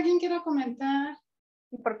 ¿Algo que alguien quiera comentar?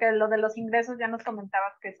 Y porque lo de los ingresos ya nos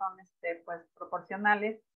comentabas que son pues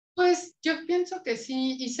proporcionales. Pues yo pienso que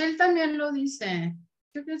sí, Isel también lo dice.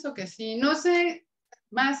 Yo pienso que sí. No sé,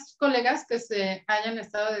 más colegas que se hayan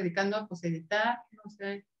estado dedicando a poseditar, no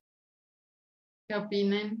sé, ¿qué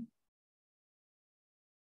opinen?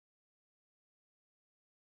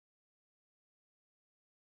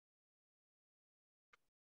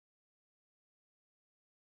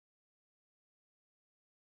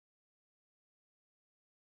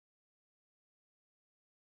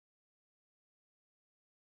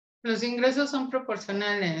 Los ingresos son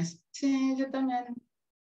proporcionales. Sí, yo también.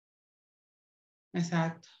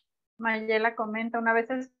 Exacto. Mayela comenta, una vez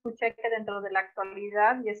escuché que dentro de la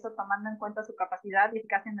actualidad, y eso tomando en cuenta su capacidad y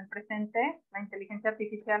eficacia en el presente, la inteligencia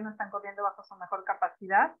artificial no está corriendo bajo su mejor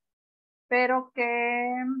capacidad, pero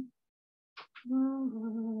que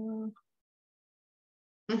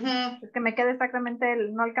es que me queda exactamente,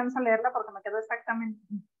 no alcanzo a leerla porque me quedó exactamente,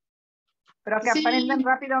 pero que aprenden Sí,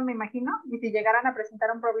 rápido, me imagino, y si llegaran a presentar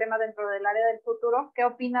un problema dentro del área del futuro, ¿qué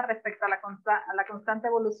opina respecto a la constante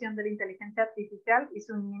evolución de la inteligencia artificial y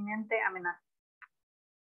su inminente amenaza?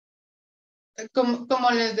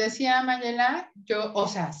 como les decía Mayela, yo, o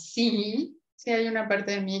sea, sí hay una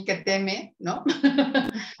parte de mí que teme, ¿no?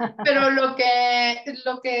 Pero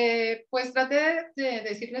pues traté de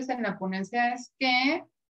decirles en la ponencia es que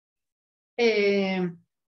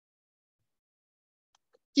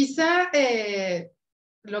quizá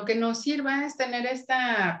lo que nos sirva es tener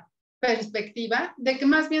esta perspectiva de que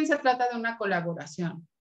más bien se trata de una colaboración,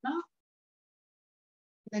 ¿no?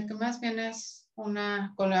 de que más bien es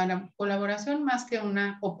una colaboración más que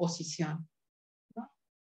una oposición, ¿no?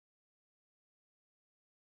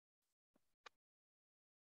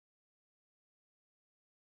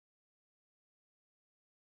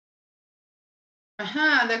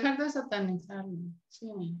 Ajá, dejar de satanizarlo,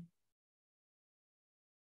 sí.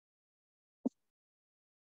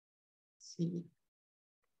 Sí.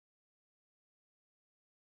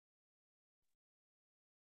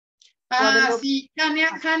 Ah, sí,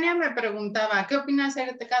 Jania me preguntaba, ¿qué opinas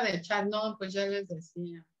acerca del chat? No, pues ya les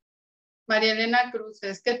decía. María Elena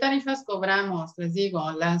Cruces, ¿qué tarifas cobramos? Les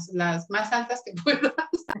digo, las más altas que puedas,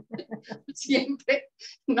 siempre,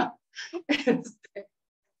 ¿no? Edith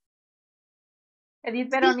Sí, y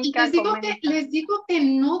Verónica comenta. les digo que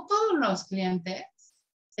no todos los clientes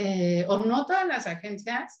o no todas las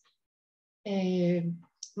agencias,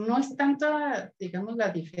 no es tanta, digamos, la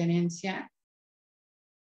diferencia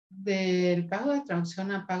del pago de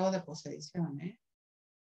traducción a pago de posedición, ¿eh?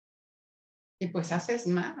 Y pues haces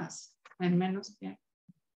más en menos tiempo.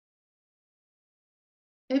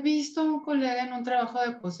 He visto a un colega en un trabajo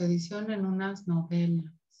de posedición en unas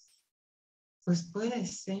novelas. Pues puede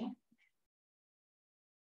ser.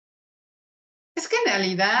 Es que en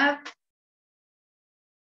realidad,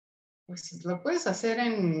 pues lo puedes hacer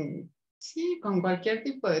sí, con cualquier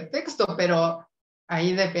tipo de texto, pero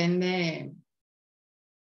ahí depende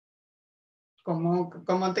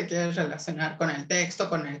cómo te quieres relacionar con el texto,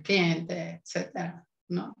 con el cliente, etcétera,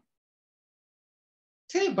 ¿no?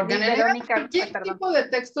 Sí, porque en realidad cualquier tipo de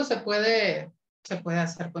texto se puede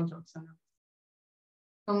hacer con traducción.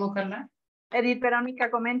 ¿Cómo, Carla? Edith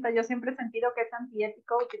Verónica comenta, yo siempre he sentido que es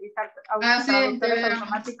antiético utilizar Sí, traductores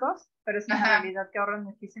automáticos, pero es una Ajá. realidad que ahorran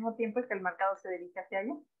muchísimo tiempo y que el mercado se dirige hacia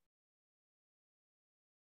allá.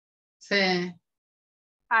 Sí.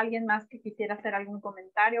 ¿Alguien más que quisiera hacer algún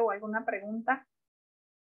comentario o alguna pregunta?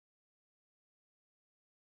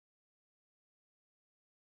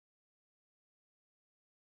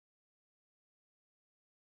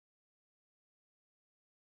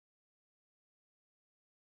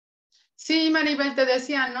 Sí, Maribel, te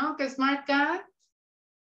decía, ¿no? Que SmartCat,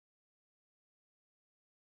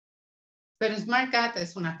 pero SmartCat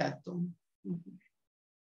es una cartoon.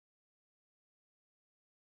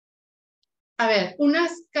 A ver,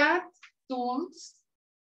 unas cartoons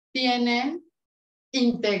tienen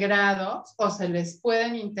integrados o se les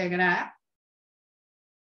pueden integrar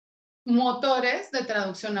motores de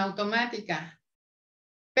traducción automática.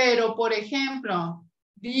 Pero, por ejemplo,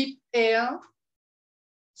 DeepL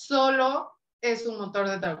solo es un motor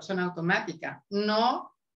de traducción automática,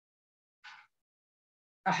 no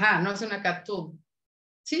es una cartoon.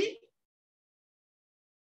 ¿Sí?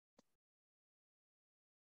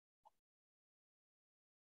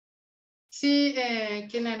 Sí,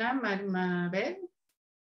 ¿quién era? ¿Mabel?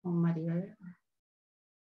 ¿O Maribel?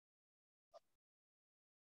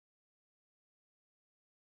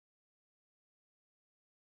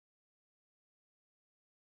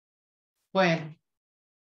 Bueno,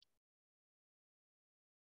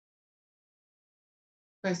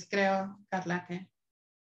 pues creo, Carla, que...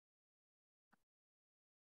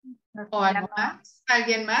 ¿O algo más?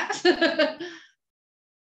 ¿Alguien más?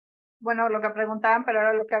 Bueno, lo que preguntaban, pero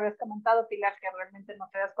era lo que habías comentado, Pilar, que realmente no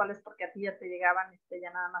sabías cuáles porque a ti ya te llegaban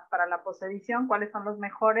ya nada más para la posedición. ¿Cuáles son los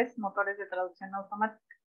mejores motores de traducción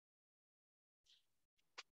automática?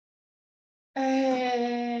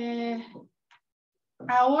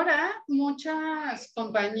 Ahora muchas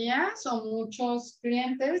compañías o muchos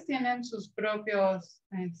clientes tienen sus propios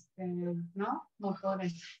 ¿no?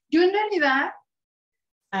 motores. Yo en realidad,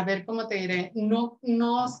 a ver cómo te diré, no,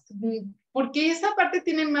 porque esa parte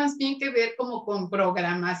tiene más bien que ver como con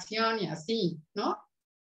programación y así, ¿no?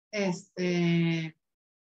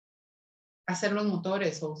 Hacer los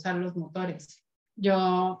motores o usar los motores.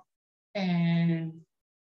 Yo,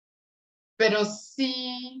 pero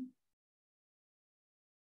sí,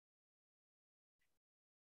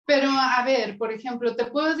 pero a ver, por ejemplo, te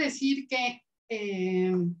puedo decir que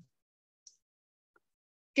el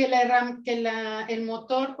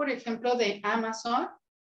motor, por ejemplo, de Amazon,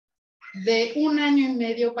 de 1 año y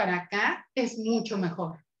medio para acá, es mucho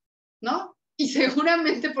mejor, ¿no? Y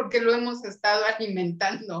seguramente porque lo hemos estado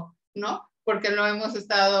alimentando, ¿no? Porque lo hemos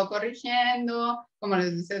estado corrigiendo, como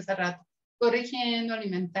les decía hace rato, corrigiendo,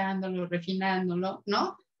 alimentándolo, refinándolo,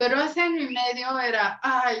 ¿no? Pero hace 1 año y medio era,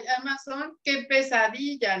 ay, Amazon, qué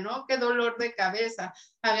pesadilla, ¿no? Qué dolor de cabeza.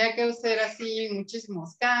 Había que hacer así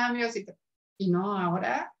muchísimos cambios y no,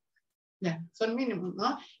 ahora ya, son mínimos,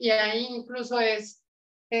 ¿no? Y ahí incluso es,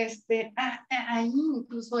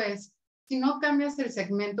 si no cambias el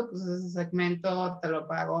segmento, pues ese segmento te lo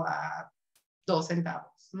pago a 2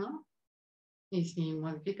 centavos, ¿no? Y si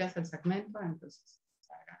modificas el segmento, entonces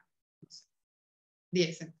haga, no sé,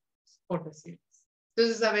 10 centavos, por decirlo.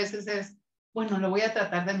 Entonces a veces es, bueno, lo voy a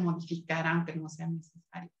tratar de modificar aunque no sea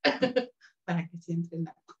necesario para que se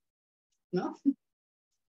entienda, ¿no?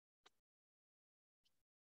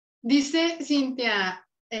 Dice Cintia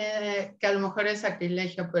que a lo mejor es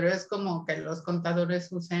sacrilegio, pero es como que los contadores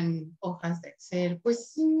usen hojas de Excel.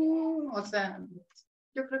 Pues sí, o sea,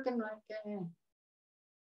 yo creo que no hay que...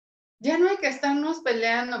 Ya no hay que estarnos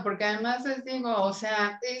peleando, porque además les digo, o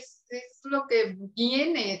sea, es lo que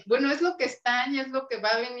viene, bueno, es lo que está y es lo que va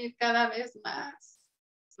a venir cada vez más,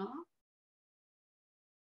 ¿no?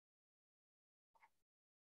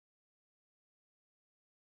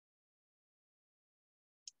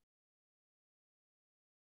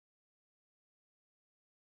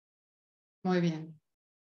 Muy bien.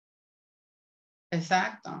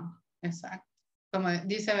 Exacto, exacto. Como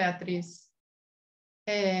dice Beatriz,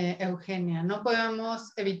 Eugenia, no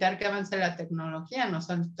podemos evitar que avance la tecnología, nos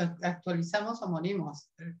actualizamos o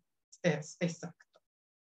morimos. Es exacto.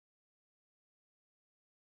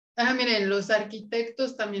 Ah, miren, los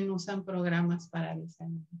arquitectos también usan programas para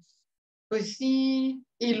diseños. Pues sí,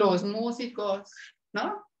 y los músicos,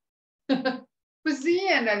 ¿no? Pues sí,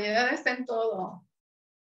 en realidad está en todo.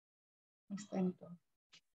 Está en todo.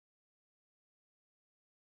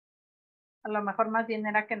 A lo mejor más bien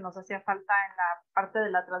era que nos hacía falta en la parte de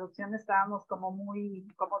la traducción, estábamos como muy,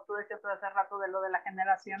 como tú decías hace rato de lo de la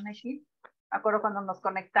generación X. Me acuerdo cuando nos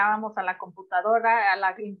conectábamos a la computadora, a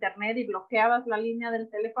la internet y bloqueabas la línea del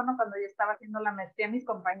teléfono cuando yo estaba haciendo la maestría, mis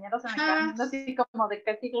compañeros se me quedaban viendo así como de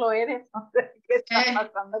qué siglo eres, no sé qué está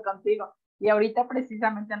pasando contigo. Y ahorita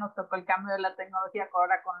precisamente nos tocó el cambio de la tecnología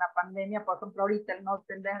ahora con la pandemia, por ejemplo, ahorita el no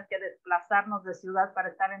tener que desplazarnos de ciudad para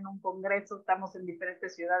estar en un congreso, estamos en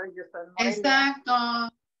diferentes ciudades, yo estoy en Morelia. Exacto,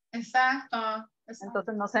 exacto.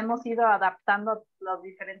 Entonces nos hemos ido adaptando a los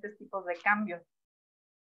diferentes tipos de cambios.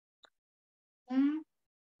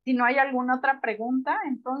 Si no hay alguna otra pregunta,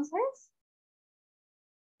 entonces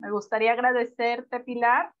me gustaría agradecerte,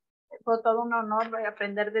 Pilar. Fue todo un honor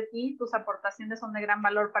aprender de ti. Tus aportaciones son de gran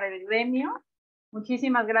valor para el gremio.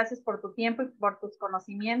 Muchísimas gracias por tu tiempo y por tus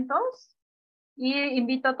conocimientos. Y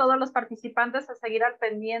invito a todos los participantes a seguir al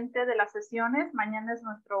pendiente de las sesiones. Mañana es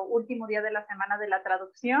nuestro último día de la Semana de la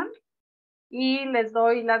Traducción. Y les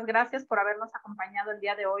doy las gracias por habernos acompañado el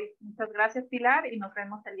día de hoy. Muchas gracias, Pilar, y nos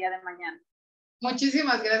vemos el día de mañana.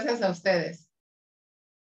 Muchísimas gracias a ustedes.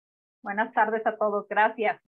 Buenas tardes a todos. Gracias.